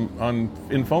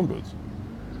 in phone booths.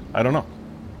 I don't know.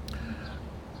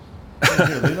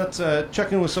 Here, let's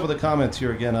check in with some of the comments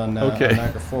here again on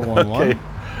Niagara 411. Okay.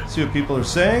 See what people are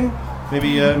saying.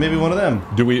 Maybe one of them.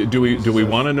 Do we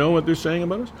want to know what they're saying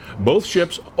about us? Both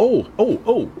ships.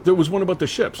 Oh! There was one about the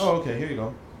ships. Oh, okay. Here you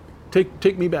go.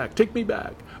 Take me back. Take me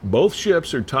back. Both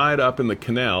ships are tied up in the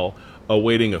canal,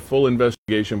 awaiting a full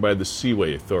investigation by the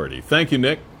Seaway Authority. Thank you,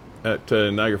 Nick, at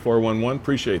Niagara 411.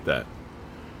 Appreciate that.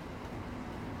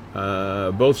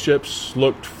 Both ships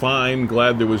looked fine.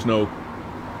 Glad there was no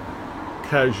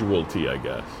casualty, I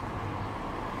guess.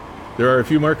 There are a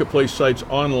few marketplace sites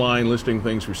online listing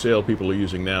things for sale people are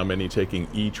using now, many taking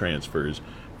e-transfers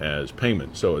as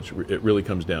payment. So it really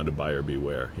comes down to buyer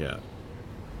beware. Yeah.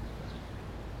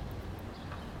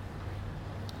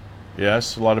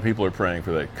 Yes, a lot of people are praying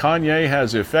for that. Kanye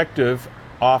has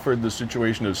offered the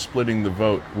situation of splitting the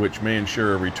vote, which may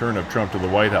ensure a return of Trump to the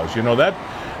White House.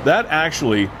 That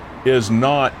actually is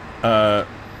not beyond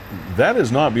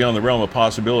the realm of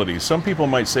possibility. Some people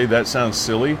might say that sounds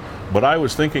silly, but I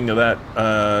was thinking of that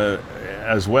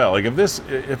as well. Like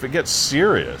if it gets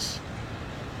serious,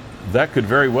 that could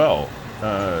very well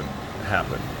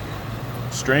happen.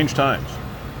 Strange times.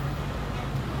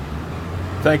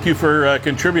 Thank you for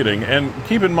contributing. And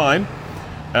keep in mind,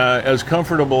 as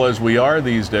comfortable as we are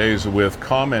these days with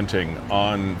commenting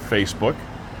on Facebook,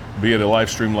 be it a live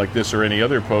stream like this or any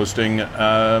other posting,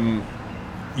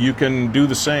 you can do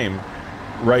the same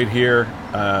right here,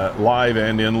 live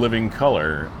and in living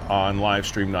color on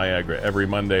Livestream Niagara every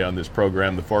Monday on this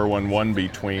program, the 411,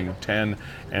 between 10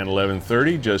 and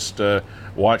 11:30. Just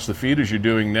watch the feed as you're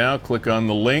doing now. Click on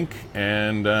the link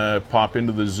and pop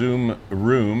into the Zoom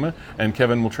room, and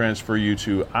Kevin will transfer you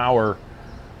to our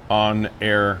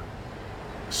on-air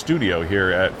studio here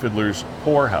at Fiddler's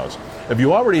Whorehouse. If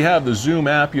you already have the Zoom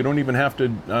app, you don't even have to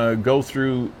go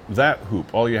through that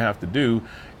hoop. All you have to do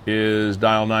is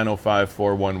dial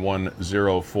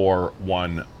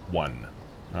 905-411-0411.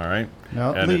 All right?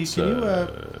 Now, and Lee, can you...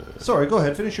 sorry, go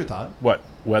ahead. Finish your thought. What?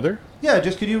 Weather? Yeah,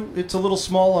 just could you... It's a little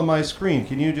small on my screen.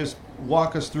 Can you just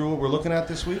walk us through what we're looking at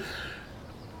this week?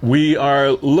 We are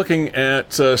looking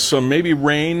at some maybe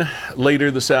rain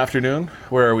later this afternoon.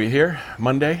 Where are we here?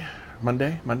 Monday?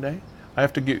 I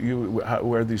have to get you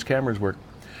where these cameras work.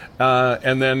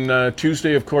 And then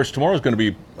Tuesday, of course, tomorrow's going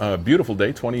to be a beautiful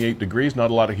day, 28 degrees,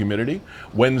 not a lot of humidity.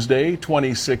 Wednesday,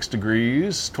 26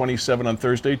 degrees, 27 on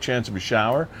Thursday, chance of a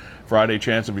shower. Friday,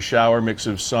 chance of a shower, mix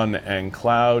of sun and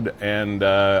cloud. And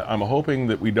I'm hoping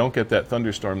that we don't get that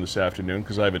thunderstorm this afternoon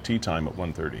because I have a tea time at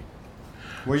 1:30.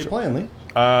 Where are you playing, Lee?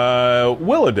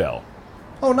 Willowdale.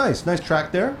 Oh, nice. Nice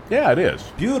track there. Yeah, it is.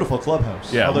 Beautiful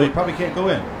clubhouse. Yeah, Although you probably can't go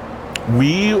in.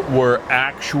 We were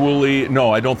actually...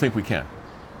 No, I don't think we can.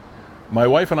 My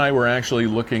wife and I were actually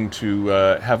looking to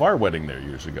have our wedding there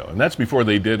years ago, and that's before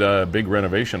they did a big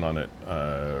renovation on it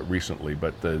recently,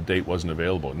 but the date wasn't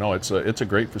available. No, it's a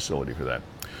great facility for that.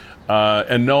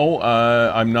 And no,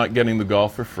 I'm not getting the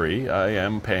golf for free. I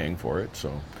am paying for it,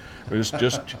 so it's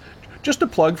just a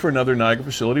plug for another Niagara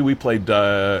facility. We played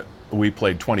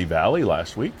 20 Valley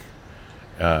last week.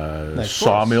 Nice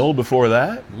Sawmill before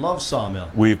that. Love Sawmill.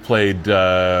 We've played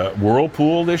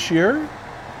Whirlpool this year.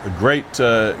 A great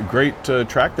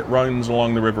track that runs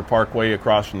along the River Parkway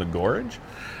across from the Gorge.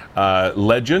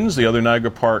 Legends, the other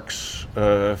Niagara Parks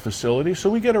facility.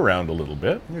 So we get around a little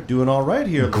bit. You're doing all right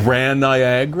here, Lee. Grand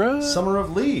Niagara. Summer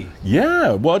of Lee.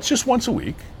 Yeah, well, it's just once a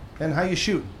week. And how you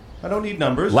shoot? I don't need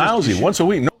numbers. Lousy, once a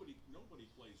week. Nobody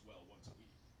plays well once a week.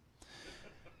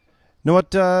 know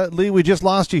what, Lee, we just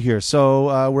lost you here.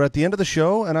 So we're at the end of the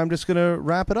show, and I'm just going to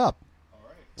wrap it up. All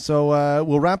right. So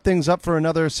we'll wrap things up for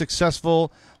another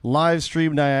successful live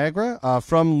stream Niagara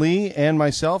from Lee and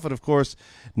myself, and, of course,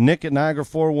 Nick at Niagara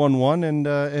 411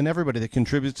 and everybody that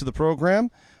contributes to the program.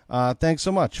 Thanks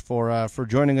so much for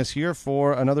joining us here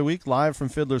for another week live from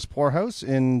Fiddler's Poorhouse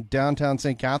in downtown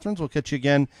St. Catharines. We'll catch you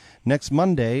again next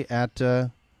Monday at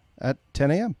 10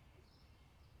 a.m.